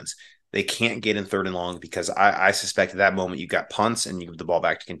those moments. They can't get in third and long, because I suspect at that moment you got punts and you give the ball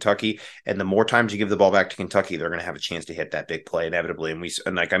back to Kentucky. And the more times you give the ball back to Kentucky, they're going to have a chance to hit that big play inevitably.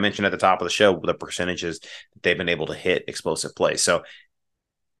 And like I mentioned at the top of the show, the percentages that they've been able to hit explosive plays. So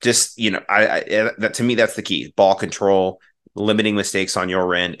just, that to me, that's the key. Ball control, limiting mistakes on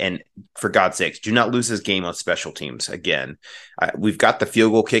your end, and for God's sakes, do not lose this game on special teams again. We've got the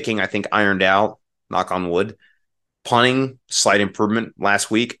field goal kicking, I think, ironed out, knock on wood. Punting, slight improvement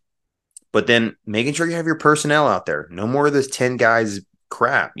last week, but then making sure you have your personnel out there. No more of this 10 guys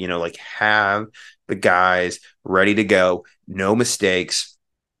crap, have the guys ready to go, no mistakes,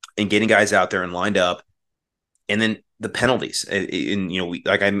 and getting guys out there and lined up. And then the penalties,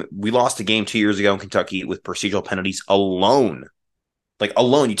 we lost a game 2 years ago in Kentucky with procedural penalties alone.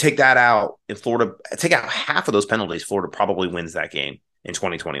 You take that out in Florida, take out half of those penalties, Florida probably wins that game in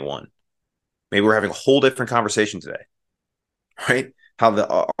 2021. Maybe we're having a whole different conversation today, right? How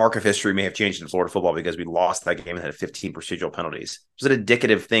the arc of history may have changed in Florida football because we lost that game and had 15 procedural penalties. It was an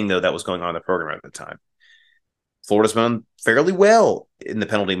indicative thing, though, that was going on in the program at the time. Florida's done fairly well in the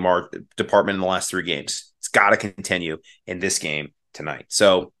penalty department in the last 3 games. It's got to continue in this game tonight.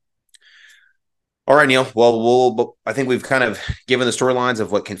 So, all right, Neil. Well, I think we've kind of given the storylines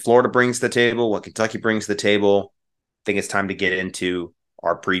of what Florida brings to the table, what Kentucky brings to the table. I think it's time to get into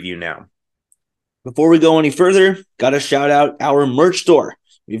our preview now. Before we go any further, got to shout out our merch store.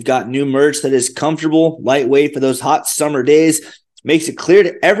 We've got new merch that is comfortable, lightweight for those hot summer days. Makes it clear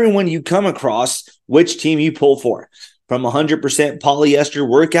to everyone you come across which team you pull for. From 100% polyester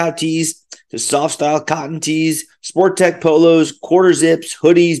workout tees to soft style cotton tees, Sport Tech polos, quarter zips,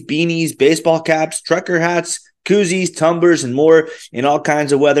 hoodies, beanies, baseball caps, trucker hats, koozies, tumblers, and more in all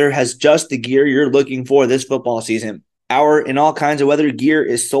kinds of weather has just the gear you're looking for this football season. Our in all kinds of weather gear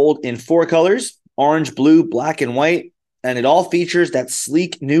is sold in 4 colors, orange, blue, black, and white. And it all features that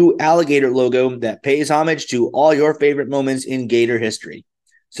sleek new alligator logo that pays homage to all your favorite moments in Gator history.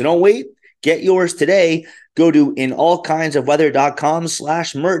 So don't wait. Get yours today. Go to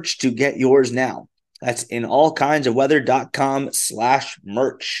inallkindsofweather.com/merch to get yours now. That's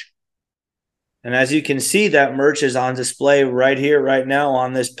inallkindsofweather.com/merch. And as you can see, that merch is on display right here, right now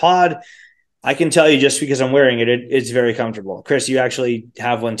on this pod. I can tell you just because I'm wearing it, it's very comfortable. Chris, you actually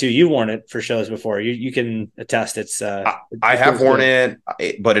have one too. You've worn it for shows before. You can attest. I have worn it,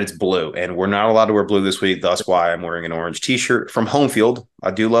 but it's blue, and we're not allowed to wear blue this week. That's why I'm wearing an orange T-shirt from Home Field. I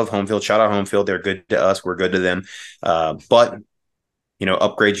do love Home Field. Shout out Home Field. They're good to us. We're good to them. But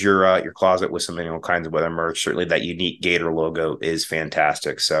upgrade your closet with some kinds of weather merch. Certainly, that unique Gator logo is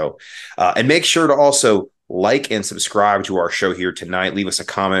fantastic. So, and make sure to also like and subscribe to our show here tonight. Leave us a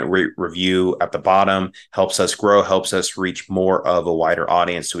comment, review at the bottom. Helps us grow, helps us reach more of a wider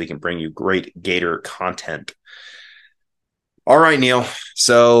audience so we can bring you great Gator content. All right, Neil.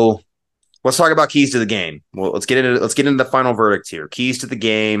 So let's talk about keys to the game. Well, let's get into the final verdict here. Keys to the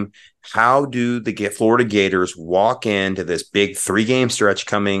game. How do the Florida Gators walk into this big 3-game stretch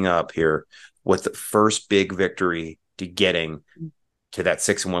coming up here with the first big victory to getting to that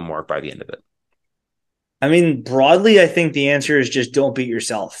 6-1 mark by the end of it? I mean, broadly, I think the answer is just don't beat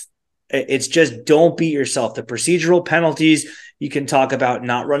yourself. It's just don't beat yourself. The procedural penalties, you can talk about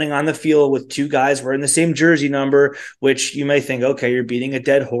not running on the field with 2 guys wearing the same jersey number, which you may think, okay, you're beating a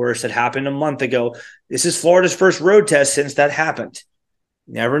dead horse. That happened a month ago. This is Florida's first road test since that happened.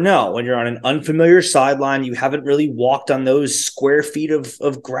 Never know. When you're on an unfamiliar sideline, you haven't really walked on those square feet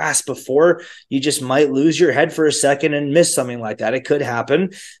of grass before. You just might lose your head for a second and miss something like that. It could happen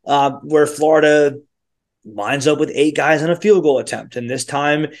where Florida lines up with 8 guys on a field goal attempt. And this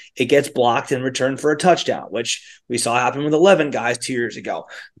time it gets blocked and returned for a touchdown, which we saw happen with 11 guys 2 years ago.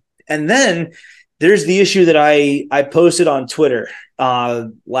 And then there's the issue that I posted on Twitter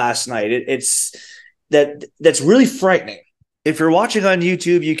last night. That's really frightening. If you're watching on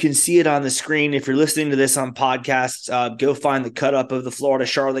YouTube, you can see it on the screen. If you're listening to this on podcasts, go find the cut up of the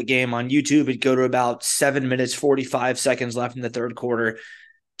Florida-Charlotte game on YouTube. It'd go to about 7 minutes, 45 seconds left in the third quarter.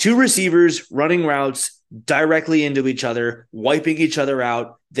 2 receivers running routes directly into each other, wiping each other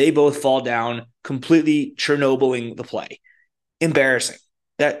out. They both fall down, completely Chernobyling the play. Embarrassing.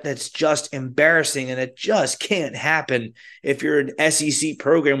 That's just embarrassing, and it just can't happen if you're an SEC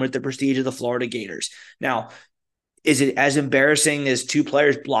program with the prestige of the Florida Gators. Now, is it as embarrassing as 2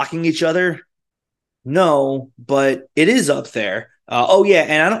 players blocking each other? No, but it is up there.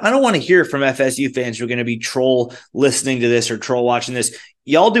 And I don't want to hear from FSU fans who are going to be troll listening to this or troll watching this.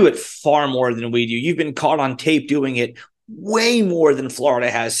 Y'all do it far more than we do. You've been caught on tape doing it way more than Florida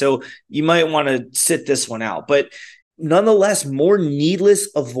has. So you might want to sit this one out. But nonetheless, more needless,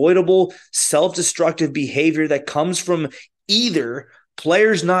 avoidable, self-destructive behavior that comes from either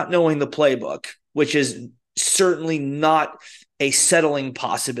players not knowing the playbook, which is certainly not a settling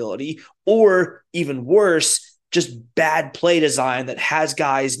possibility, or even worse, just bad play design that has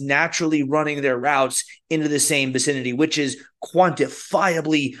guys naturally running their routes into the same vicinity, which is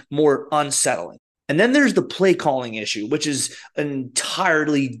quantifiably more unsettling. And then there's the play calling issue, which is an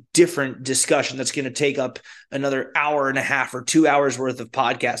entirely different discussion that's going to take up another hour and a half or 2 hours worth of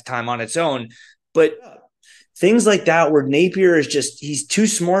podcast time on its own. But things like that where Napier is he's too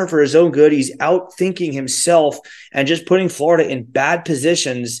smart for his own good. He's outthinking himself and just putting Florida in bad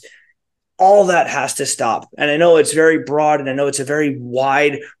positions. All that has to stop. And I know it's very broad and I know it's a very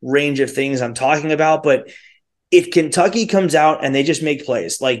wide range of things I'm talking about, but if Kentucky comes out and they just make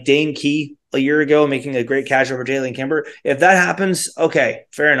plays like Dane Key a year ago, making a great catch over Jalen Kimber, if that happens, okay,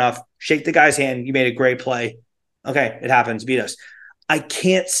 fair enough. Shake the guy's hand. You made a great play. Okay, it happens. Beat us. I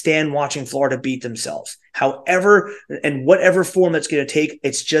can't stand watching Florida beat themselves. However, and whatever form it's going to take,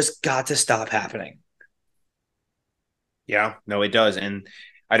 it's just got to stop happening. Yeah, no, it does. And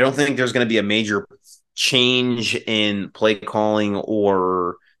I don't think there's going to be a major change in play calling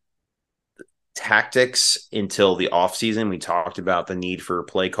or tactics until the offseason. We talked about the need for a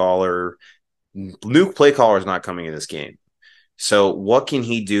play caller. New play caller is not coming in this game. So what can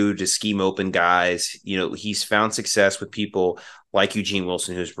he do to scheme open guys? He's found success with people like Eugene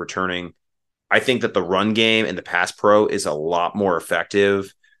Wilson, who's returning. I think that the run game and the pass pro is a lot more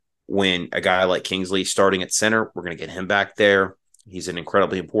effective when a guy like Kingsley starting at center. We're going to get him back there. He's an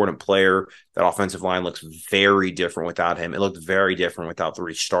incredibly important player. That offensive line looks very different without him. It looked very different without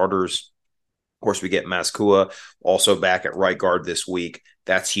the starters. Of course, we get Maskua also back at right guard this week.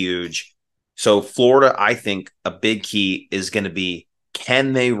 That's huge. So Florida, I think a big key is going to be,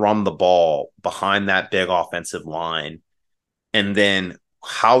 can they run the ball behind that big offensive line? And then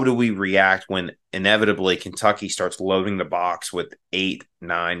how do we react when inevitably Kentucky starts loading the box with 8,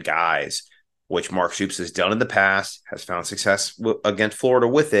 9 guys, which Mark Stoops has done in the past, has found success against Florida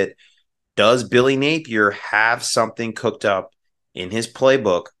with it. Does Billy Napier have something cooked up in his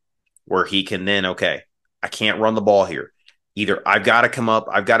playbook where he can then, okay, I can't run the ball here. Either I've got to come up,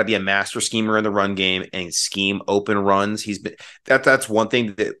 I've got to be a master schemer in the run game and scheme open runs. That's one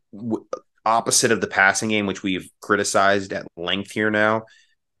thing that opposite of the passing game, which we've criticized at length here now.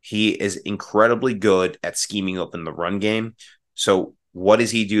 He is incredibly good at scheming open the run game. So what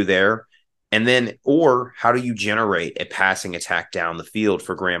does he do there? And then, or how do you generate a passing attack down the field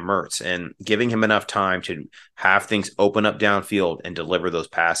for Graham Mertz, and giving him enough time to have things open up downfield and deliver those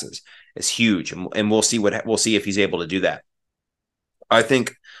passes is huge. And we'll see if he's able to do that. I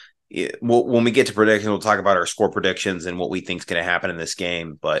think when we get to predictions, we'll talk about our score predictions and what we think is going to happen in this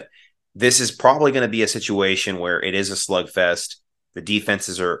game. But this is probably going to be a situation where it is a slugfest. The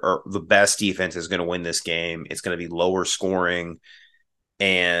defenses are the best defense is going to win this game. It's going to be lower scoring,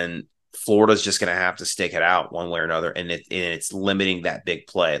 and Florida's just going to have to stick it out one way or another. And it's limiting that big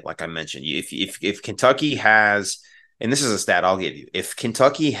play. Like I mentioned, if Kentucky has, and this is a stat I'll give you, if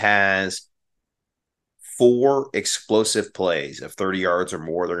Kentucky has 4 explosive plays of 30 yards or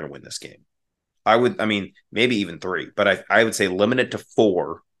more, they're going to win this game. Maybe even 3, but I would say limit it to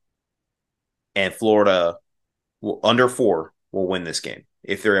 4, and Florida under 4 will win this game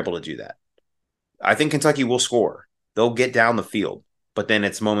if they're able to do that. I think Kentucky will score. They'll get down the field, but then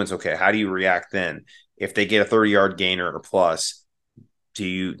it's moments, okay, how do you react then? If they get a 30-yard gainer or plus, do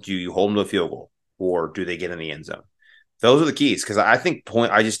you hold them to a field goal, or do they get in the end zone? Those are the keys, because I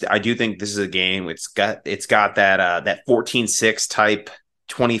do think this is a game. It's got that 14-6 type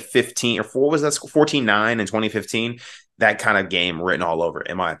 2015, or what was that, 14-9 in 2015, that kind of game written all over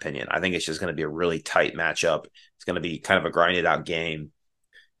it, in my opinion. I think it's just going to be a really tight matchup. It's going to be kind of a grinded out game,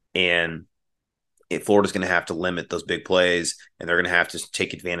 and Florida's going to have to limit those big plays, and they're going to have to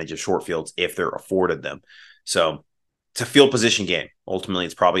take advantage of short fields if they're afforded them. So it's a field position game. Ultimately,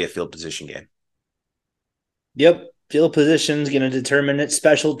 it's probably a field position game. Yep. Field position's going to determine it.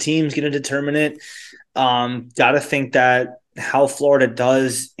 Special teams going to determine it. Got to think that how Florida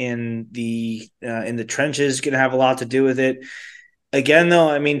does in the trenches is going to have a lot to do with it. Again, though,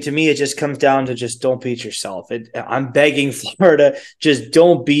 I mean, to me, it just comes down to just don't beat yourself. I'm begging Florida, just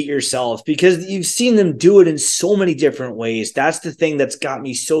don't beat yourself, because you've seen them do it in so many different ways. That's the thing that's got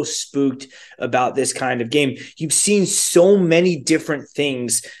me so spooked about this kind of game. You've seen so many different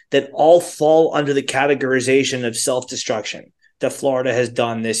things that all fall under the categorization of self-destruction that Florida has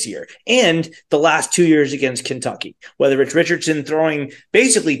done this year and the last 2 years against Kentucky, whether it's Richardson throwing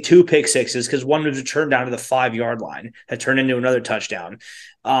basically 2 pick sixes, because one was returned down to the 5-yard line that turned into another touchdown.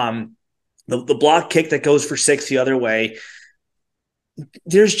 The block kick that goes for 6 the other way.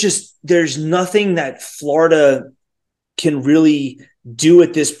 There's nothing that Florida can really do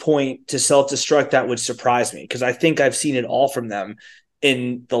at this point to self-destruct that would surprise me, because I think I've seen it all from them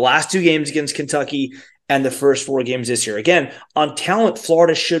in the last 2 games against Kentucky and the first 4 games this year. Again, on talent,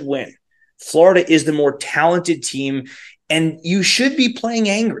 Florida should win. Florida is the more talented team, and you should be playing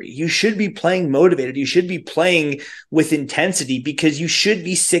angry. You should be playing motivated. You should be playing with intensity, because you should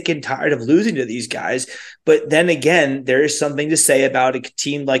be sick and tired of losing to these guys. But then again, there is something to say about a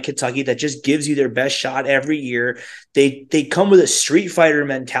team like Kentucky that just gives you their best shot every year. They come with a street fighter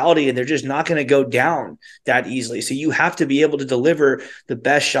mentality, and they're just not going to go down that easily. So you have to be able to deliver the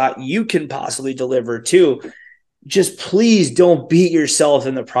best shot you can possibly deliver too. Just please don't beat yourself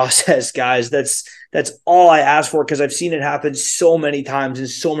in the process, guys. That's all I ask for, because I've seen it happen so many times in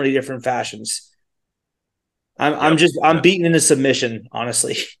so many different fashions. I'm beaten into submission,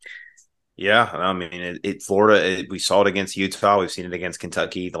 honestly. Yeah, I mean, Florida, we saw it against Utah. We've seen it against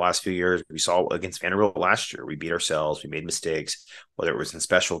Kentucky the last few years. We saw it against Vanderbilt last year. We beat ourselves. We made mistakes, whether it was in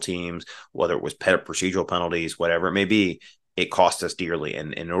special teams, whether it was procedural penalties, whatever it may be. it cost us dearly.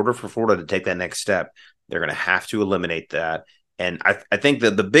 And in order for Florida to take that next step, they're going to have to eliminate that. And I think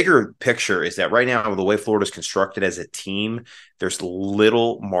that the bigger picture is that right now, the way Florida's constructed as a team, there's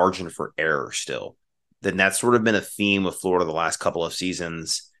little margin for error still. Then that's sort of been a theme with Florida the last couple of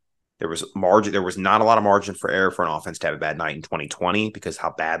seasons. There was not a lot of margin for error for an offense to have a bad night in 2020 because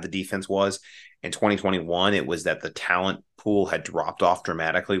how bad the defense was. In 2021, it was that the talent pool had dropped off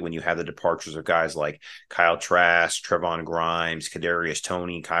dramatically when you had the departures of guys like Kyle Trask, Trevon Grimes, Kadarius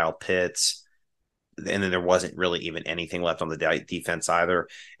Toney, Kyle Pitts. And then there wasn't really even anything left on the defense either.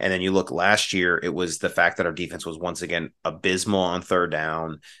 And then you look last year, it was the fact that our defense was once again abysmal on third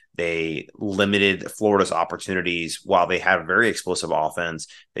down. They limited Florida's opportunities while they had a very explosive offense.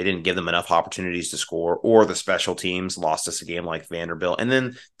 They didn't give them enough opportunities to score, or the special teams lost us a game like Vanderbilt. And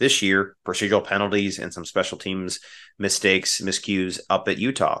then this year, procedural penalties and some special teams mistakes, miscues up at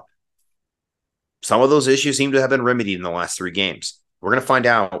Utah. Some of those issues seem to have been remedied in the last 3 games. We're going to find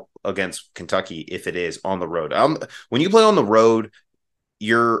out against Kentucky if it is on the road. When you play on the road,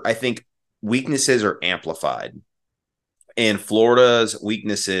 I think weaknesses are amplified. And Florida's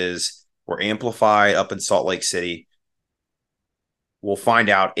weaknesses were amplified up in Salt Lake City. We'll find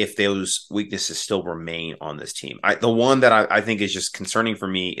out if those weaknesses still remain on this team. The one that I think is just concerning for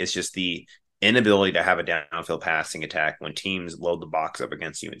me is just the inability to have a downfield passing attack when teams load the box up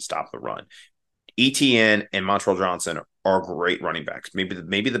against you and stop the run. ETN and Montrell Johnson are great running backs,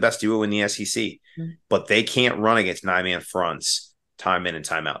 maybe the best duo in the SEC, but they can't run against 9-man fronts time in and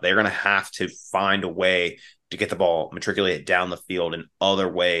time out. They're going to have to find a way to get the ball matriculated down the field in other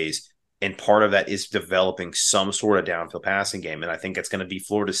ways, and part of that is developing some sort of downfield passing game. And I think it's going to be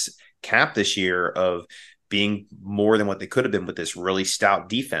Florida's cap this year of being more than what they could have been with this really stout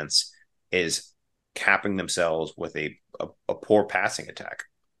defense, is capping themselves with a poor passing attack.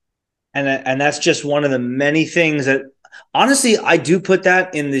 And that's just one of the many things that, honestly, I do put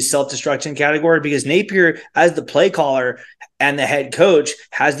that in the self-destruction category, because Napier, as the play caller and the head coach,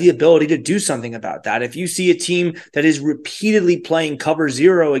 has the ability to do something about that. If you see a team that is repeatedly playing cover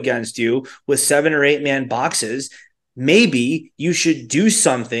 0 against you with 7 or 8 man boxes, maybe you should do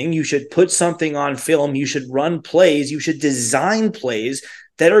something. You should put something on film. You should run plays. You should design plays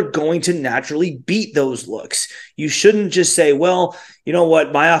that are going to naturally beat those looks. You shouldn't just say, well, you know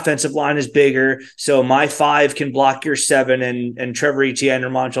what, my offensive line is bigger, so my 5 can block your 7, and Trevor Etienne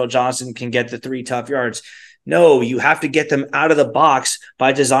or Montrell Johnson can get the 3 tough yards. No, you have to get them out of the box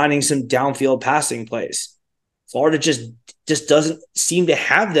by designing some downfield passing plays. Florida just doesn't seem to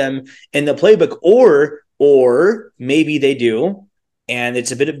have them in the playbook, or maybe they do, and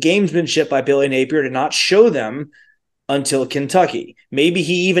it's a bit of gamesmanship by Billy Napier to not show them until Kentucky. Maybe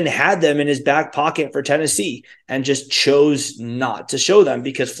he even had them in his back pocket for Tennessee and just chose not to show them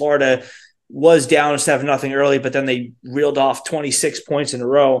because Florida was down 7-0 early, but then they reeled off 26 points in a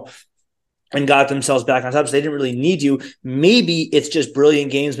row and got themselves back on top. So they didn't really need you. Maybe it's just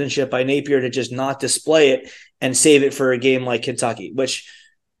brilliant gamesmanship by Napier to just not display it and save it for a game like Kentucky, which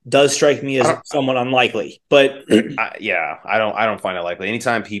does strike me as somewhat unlikely, but I don't find it likely.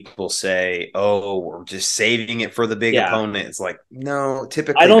 Anytime people say, "Oh, we're just saving it for the big opponent," it's like, no,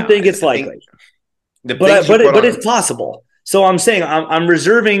 typically I don't think it's likely. But it's possible. So I'm saying I'm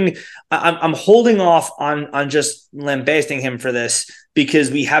reserving. I'm holding off on just lambasting him for this because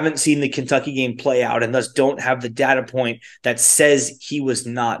we haven't seen the Kentucky game play out, and thus don't have the data point that says he was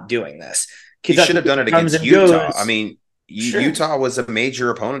not doing this. He should have done it against Utah. I mean. Sure. Utah was a major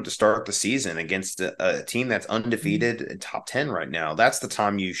opponent to start the season against a team that's undefeated in top 10 right now. That's the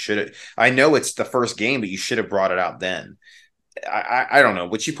time you should have. I know it's the first game, but you should have brought it out then. I don't know.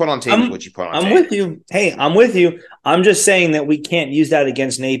 What you put on tape is what you put on tape. I'm with you. Hey, I'm with you. I'm just saying that we can't use that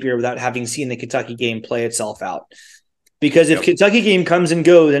against Napier without having seen the Kentucky game play itself out. Because if Kentucky game comes and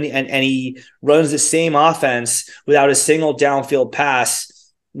goes and he runs the same offense without a single downfield pass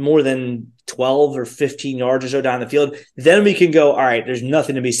more than 12 or 15 yards or so down the field, then we can go, all right, there's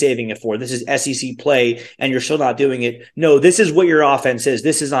nothing to be saving it for. This is SEC play, and you're still not doing it. No, this is what your offense is.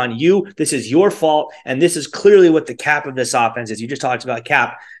 This is on you. This is your fault, and this is clearly what the cap of this offense is. You just talked about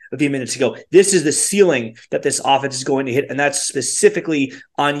cap a few minutes ago. This is the ceiling that this offense is going to hit, and that's specifically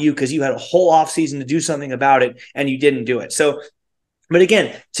on you because you had a whole offseason to do something about it, and you didn't do it. So, but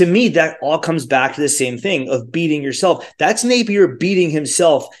again, to me, that all comes back to the same thing of beating yourself. That's Napier beating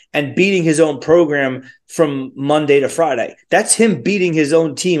himself and beating his own program from Monday to Friday. That's him beating his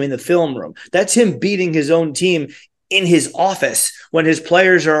own team in the film room. That's him beating his own team in his office when his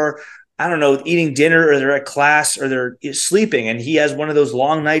players are, I don't know, eating dinner or they're at class or they're sleeping. And he has one of those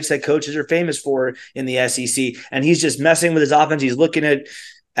long nights that coaches are famous for in the SEC. And he's just messing with his offense. He's looking at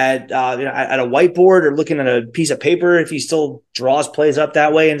at a whiteboard or looking at a piece of paper, if he still draws plays up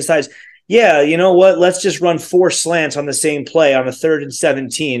that way and decides, yeah, you know what, let's just run 4 slants on the same play on a 3rd and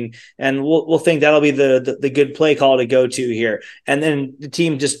 17, and we'll think that'll be the good play call to go to here. And then the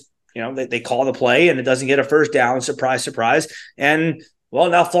team just, they call the play and it doesn't get a first down. Surprise, surprise. And well,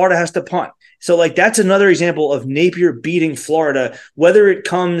 now Florida has to punt. So like that's another example of Napier beating Florida, whether it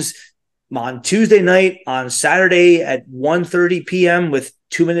comes on Tuesday night, on Saturday at 1:30 p.m. with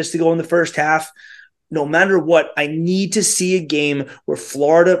 2 minutes to go in the first half. No matter what, I need to see a game where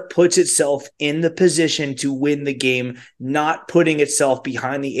Florida puts itself in the position to win the game, not putting itself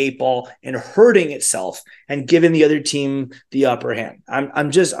behind the 8 ball and hurting itself and giving the other team the upper hand.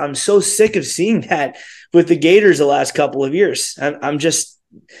 I'm so sick of seeing that with the Gators the last couple of years.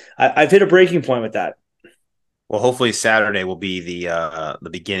 I've hit a breaking point with that. Well, hopefully Saturday will be the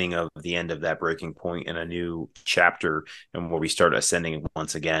beginning of the end of that breaking point in a new chapter and where we start ascending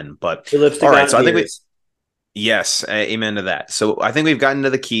once again. But all right, so I think yes, amen to that. So I think we've gotten to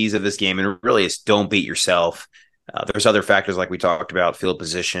the keys of this game, and really it's don't beat yourself. There's other factors like we talked about: field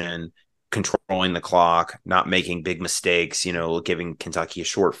position, controlling the clock, not making big mistakes, giving Kentucky a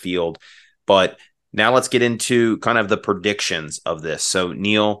short field. But now let's get into kind of the predictions of this. So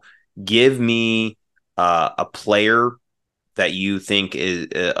Neil, give me a player that you think is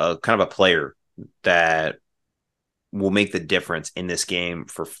a kind of a player that will make the difference in this game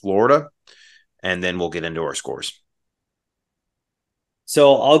for Florida, and then we'll get into our scores.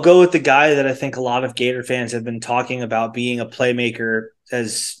 So I'll go with the guy that I think a lot of Gator fans have been talking about being a playmaker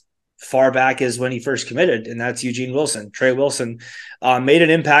as far back as when he first committed, and that's Eugene Wilson. Trey Wilson made an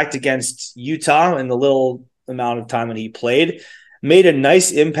impact against Utah in the little amount of time that he played. Made a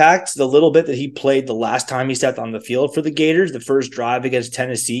nice impact the little bit that he played the last time he stepped on the field for the Gators. The first drive against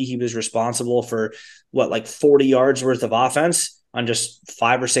Tennessee, he was responsible for 40 yards worth of offense on just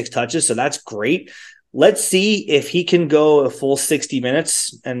 5 or 6 touches. So that's great. Let's see if he can go a full 60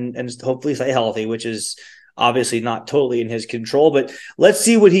 minutes and hopefully stay healthy, which is obviously not totally in his control. But let's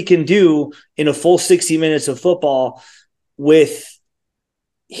see what he can do in a full 60 minutes of football with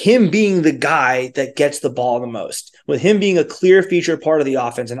him being the guy that gets the ball the most, with him being a clear feature part of the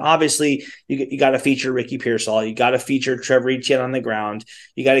offense. And obviously you got to feature Ricky Pearsall. You got to feature Trevor Etienne on the ground.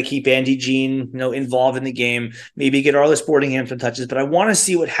 You got to keep Andy Jean, involved in the game, maybe get Arliss Boardingham some touches. But I want to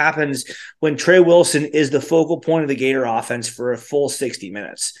see what happens when Trey Wilson is the focal point of the Gator offense for a full 60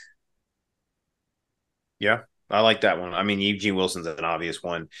 minutes. Yeah, I like that one. I mean, Eugene Wilson's an obvious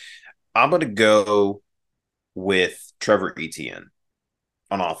one. I'm going to go with Trevor Etienne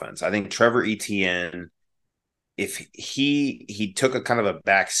on offense. I think Trevor Etienne, if he took a kind of a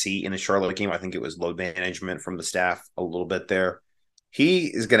back seat in the Charlotte game, I think it was load management from the staff a little bit there. He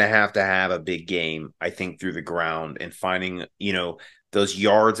is going to have a big game, I think, through the ground and finding, those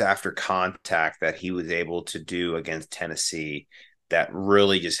yards after contact that he was able to do against Tennessee that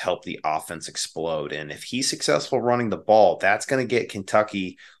really just helped the offense explode. And if he's successful running the ball, that's going to get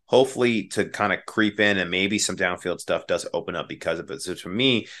Kentucky hopefully to kind of creep in, and maybe some downfield stuff does open up because of it. So for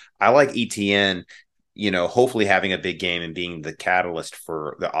me, I like Etienne, hopefully having a big game and being the catalyst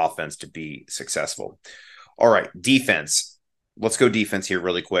for the offense to be successful. All right, defense. Let's go defense here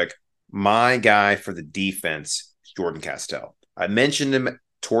really quick. My guy for the defense is Jordan Castell. I mentioned him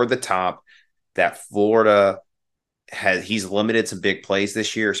toward the top that Florida he's limited some big plays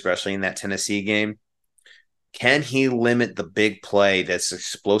this year, especially in that Tennessee game. Can he limit the big play that's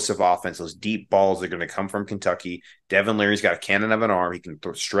explosive offense? Those deep balls are going to come from Kentucky. Devin Leary's got a cannon of an arm. He can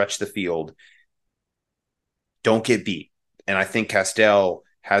stretch the field. Don't get beat. And I think Castell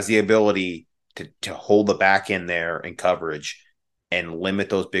has the ability to hold the back end there in coverage and limit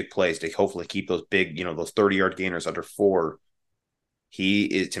those big plays to hopefully keep those big, those 30-yard gainers under 4. He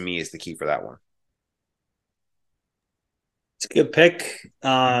is, to me, is the key for that one. It's a good pick.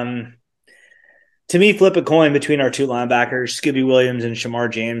 To me, flip a coin between our 2 linebackers, Scooby Williams and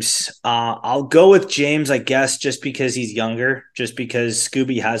Shamar James. I'll go with James, I guess, just because he's younger, just because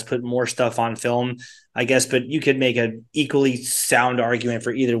Scooby has put more stuff on film, I guess. But you could make an equally sound argument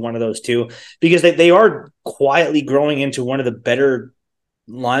for either one of those two, because they are quietly growing into one of the better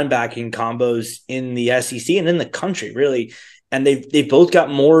linebacking combos in the SEC and in the country, really. And they've both got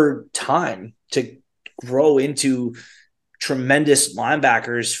more time to grow into tremendous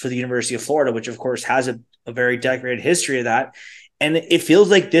linebackers for the University of Florida, which of course has a very decorated history of that. And it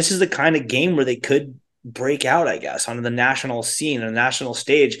feels like this is the kind of game where they could break out, I guess, onto the national scene, on the national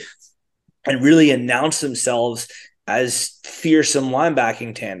stage, and really announce themselves as fearsome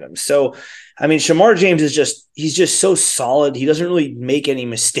linebacking tandems. So, I mean, Shamar James he's just so solid. He doesn't really make any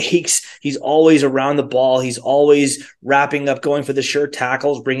mistakes. He's always around the ball. He's always wrapping up, going for the sure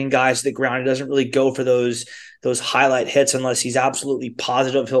tackles, bringing guys to the ground. He doesn't really go for those highlight hits unless he's absolutely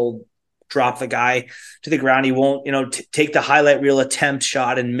positive he'll drop the guy to the ground. He won't, take the highlight reel attempt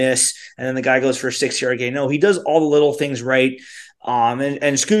shot and miss, and then the guy goes for a 6-yard gain. No, he does all the little things right.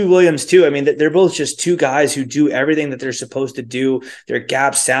 And Scooby Williams too. I mean, they're both just two guys who do everything that they're supposed to do. They're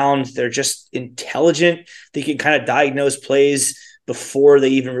gap sound. They're just intelligent. They can kind of diagnose plays before they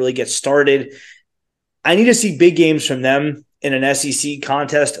even really get started. I need to see big games from them in an SEC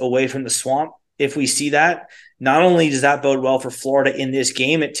contest away from the swamp. If we see that, not only does that bode well for Florida in this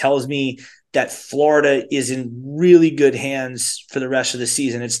game, it tells me that Florida is in really good hands for the rest of the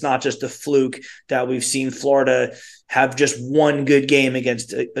season. It's not just a fluke that we've seen Florida have just one good game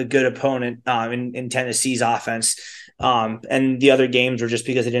against a good opponent in Tennessee's offense. And the other games were just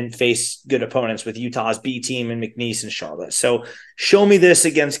because they didn't face good opponents with Utah's B team and McNeese and Charlotte. So show me this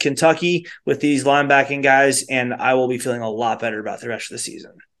against Kentucky with these linebacking guys, and I will be feeling a lot better about the rest of the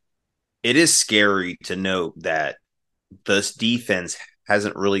season. It is scary to note that this defense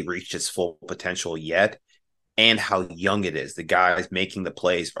hasn't really reached its full potential yet, and how young it is. The guys making the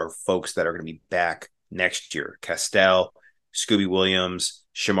plays are folks that are going to be back next year. Castell, Scooby Williams,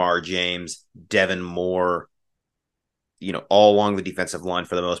 Shamar James, Devin Moore, all along the defensive line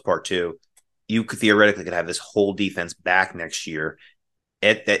for the most part too. You could theoretically have this whole defense back next year.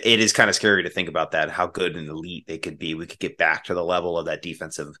 It is kind of scary to think about that, how good and elite they could be. We could get back to the level of that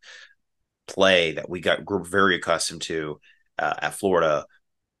defensive play that we grew very accustomed to at Florida.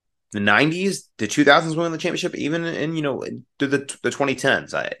 The 90s, the 2000s winning the championship, even in the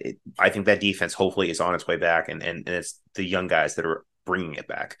 2010s. I think that defense hopefully is on its way back, and it's the young guys that are bringing it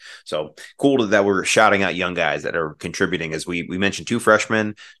back. So cool that we're shouting out young guys that are contributing. As we mentioned, 2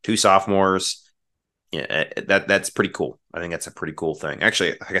 freshmen, 2 sophomores. Yeah, that's pretty cool. I think that's a pretty cool thing.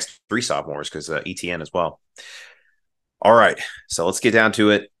 Actually, I guess 3 sophomores because ETN as well. All right, so let's get down to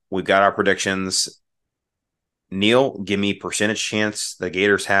it. We've got our predictions. Neil, give me percentage chance the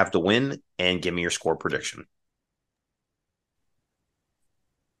Gators have to win, and give me your score prediction.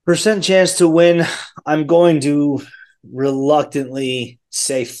 Percent chance to win, I'm going to reluctantly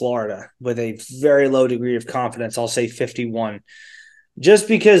say Florida with a very low degree of confidence. I'll say 51. Just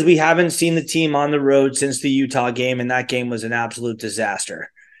because we haven't seen the team on the road since the Utah game, and that game was an absolute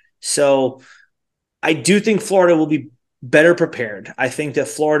disaster. So I do think Florida will be better prepared. I think that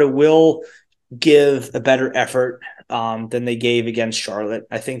Florida will give a better effort than they gave against Charlotte.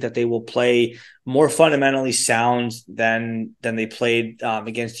 I think that they will play more fundamentally sound than they played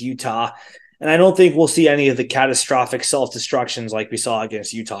against Utah. And I don't think we'll see any of the catastrophic self-destructions like we saw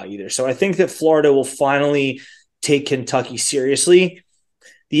against Utah either. So I think that Florida will finally take Kentucky seriously.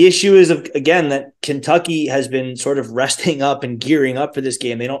 The issue is, again, that Kentucky has been sort of resting up and gearing up for this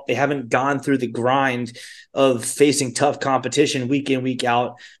game. They haven't gone through the grind of facing tough competition week in, week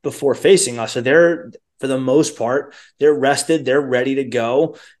out before facing us. So they're, for the most part, they're rested, they're ready to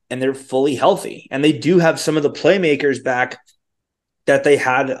go, and they're fully healthy. And they do have some of the playmakers back that they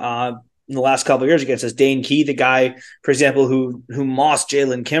had in the last couple of years against us. Dane Key, the guy, for example, who mossed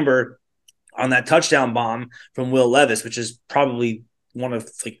Jalen Kimber on that touchdown bomb from Will Levis, which is probably one of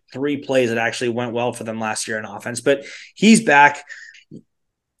 3 plays that actually went well for them last year in offense. But he's back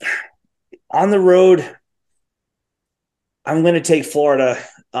on the road. I'm going to take Florida.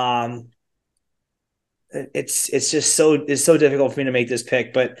 It's so difficult for me to make this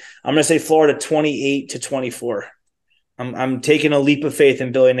pick, but I'm going to say Florida 28-24. I'm taking a leap of faith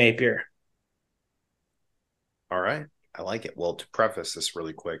in Billy Napier. All right. I like it. Well, to preface this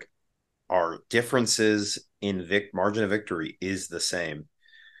really quick, our differences in margin of victory is the same.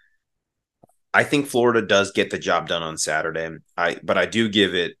 I think Florida does get the job done on Saturday. But I do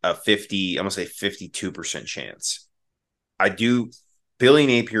give it a 52% chance. Billy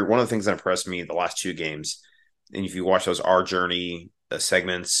Napier, one of the things that impressed me the last 2 games, and if you watch those Our Journey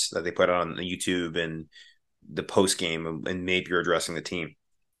segments that they put on YouTube and the post game and Napier addressing the team,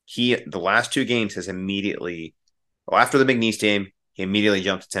 the last 2 games has immediately, after the McNeese game, he immediately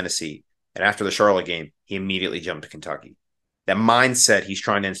jumped to Tennessee. And after the Charlotte game, he immediately jumped to Kentucky. That mindset he's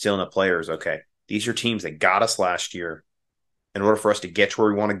trying to instill in the players, okay, these are teams that got us last year. In order for us to get to where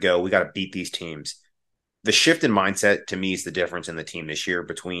we want to go, we got to beat these teams. The shift in mindset, to me, is the difference in the team this year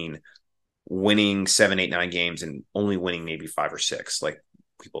between winning 7, 8, 9 games and only winning maybe 5 or 6, like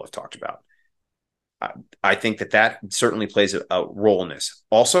people have talked about. I think that certainly plays a role in this.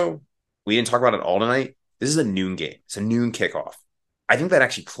 Also, we didn't talk about it all tonight. This is a noon game. It's a noon kickoff. I think that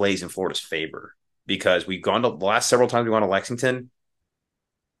actually plays in Florida's favor because we've gone to the last several times we've gone to Lexington.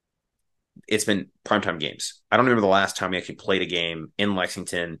 It's been primetime games. I don't remember the last time we actually played a game in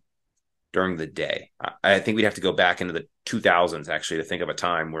Lexington during the day. I think we'd have to go back into the 2000s actually to think of a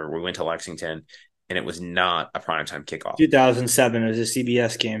time where we went to Lexington and it was not a primetime kickoff. 2007 was a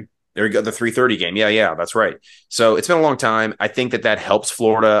CBS game. There you go, the 3:30 game. Yeah, that's right. So it's been a long time. I think that helps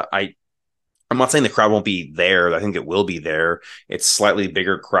Florida. I'm not saying the crowd won't be there. I think it will be there. It's slightly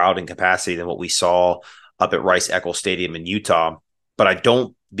bigger crowd and capacity than what we saw up at Rice-Eccles Stadium in Utah. But I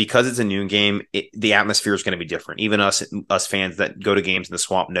don't, because it's a noon game, the atmosphere is going to be different. Even us fans that go to games in the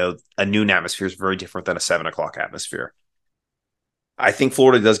Swamp know a noon atmosphere is very different than a 7 o'clock atmosphere. I think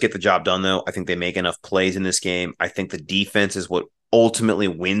Florida does get the job done, though. I think they make enough plays in this game. I think the defense is what ultimately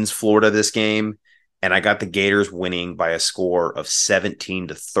wins Florida this game. And I got the Gators winning by a score of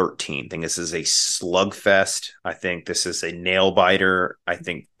 17-13. I think this is a slugfest. I think this is a nail biter. I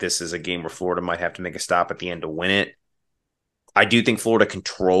think this is a game where Florida might have to make a stop at the end to win it. I do think Florida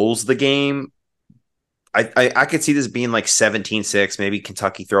controls the game. I could see this being like 17-6. Maybe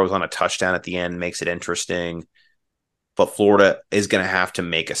Kentucky throws on a touchdown at the end, makes it interesting. But Florida is going to have to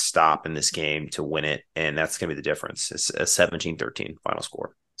make a stop in this game to win it, and that's going to be the difference. It's a 17-13 final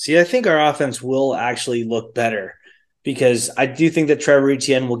score. See, I think our offense will actually look better because I do think that Trevor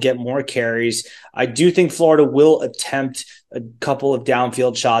Etienne will get more carries. I do think Florida will attempt a couple of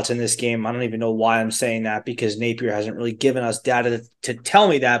downfield shots in this game. I don't even know why I'm saying that because Napier hasn't really given us data to tell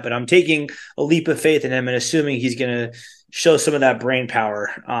me that, but I'm taking a leap of faith in him and assuming he's going to show some of that brain power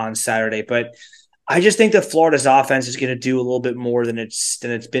on Saturday. But I just think that Florida's offense is going to do a little bit more than it's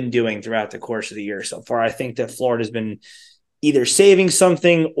been doing throughout the course of the year so far. I think that Florida's been either saving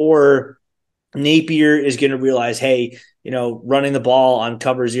something or Napier is going to realize, hey, running the ball on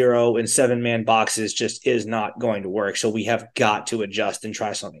cover 0 in 7-man boxes just is not going to work. So we have got to adjust and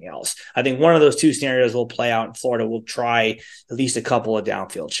try something else. I think one of those two scenarios will play out and Florida will try at least a couple of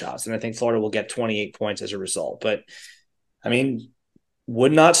downfield shots. And I think Florida will get 28 points as a result. But I mean,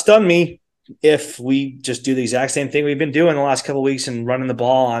 would not stun me if we just do the exact same thing we've been doing the last couple of weeks and running the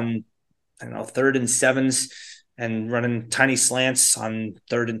ball on, 3rd and 7s and running tiny slants on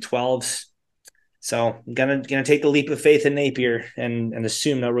 3rd and 12s. So I'm gonna take the leap of faith in Napier and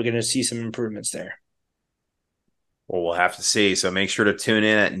assume that we're gonna see some improvements there. Well, we'll have to see. So make sure to tune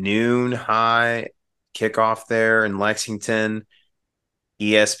in at noon high kickoff there in Lexington.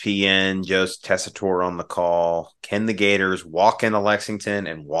 ESPN, Joe Tessitore on the call. Can the Gators walk into Lexington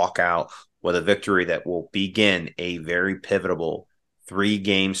and walk out with a victory that will begin a very pivotal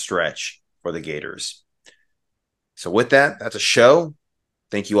 3-game stretch for the Gators? So with that, that's a show.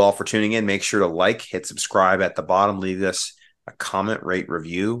 Thank you all for tuning in. Make sure to hit subscribe at the bottom. Leave us a comment, rate,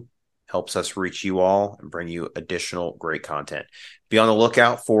 review. Helps us reach you all and bring you additional great content. Be on the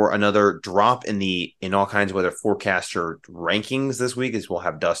lookout for another drop in All Kinds of Weather forecaster rankings this week, as we'll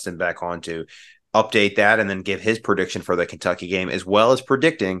have Dustin back on to update that and then give his prediction for the Kentucky game, as well as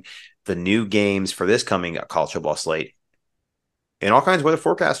predicting the new games for this coming college football slate. And All Kinds of Weather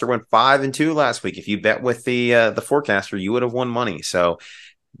forecaster went 5-2 last week. If you bet with the forecaster, you would have won money. So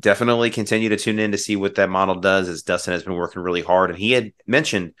definitely continue to tune in to see what that model does, as Dustin has been working really hard. And he had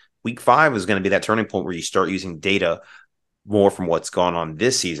mentioned Week 5 is going to be that turning point where you start using data more from what's gone on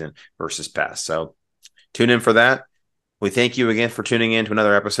this season versus past. So tune in for that. We thank you again for tuning in to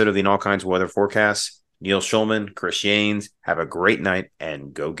another episode of the All Kinds of Weather Forecast. Neil Schulman, Chris Yanes, have a great night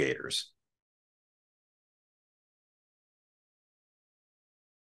and go Gators.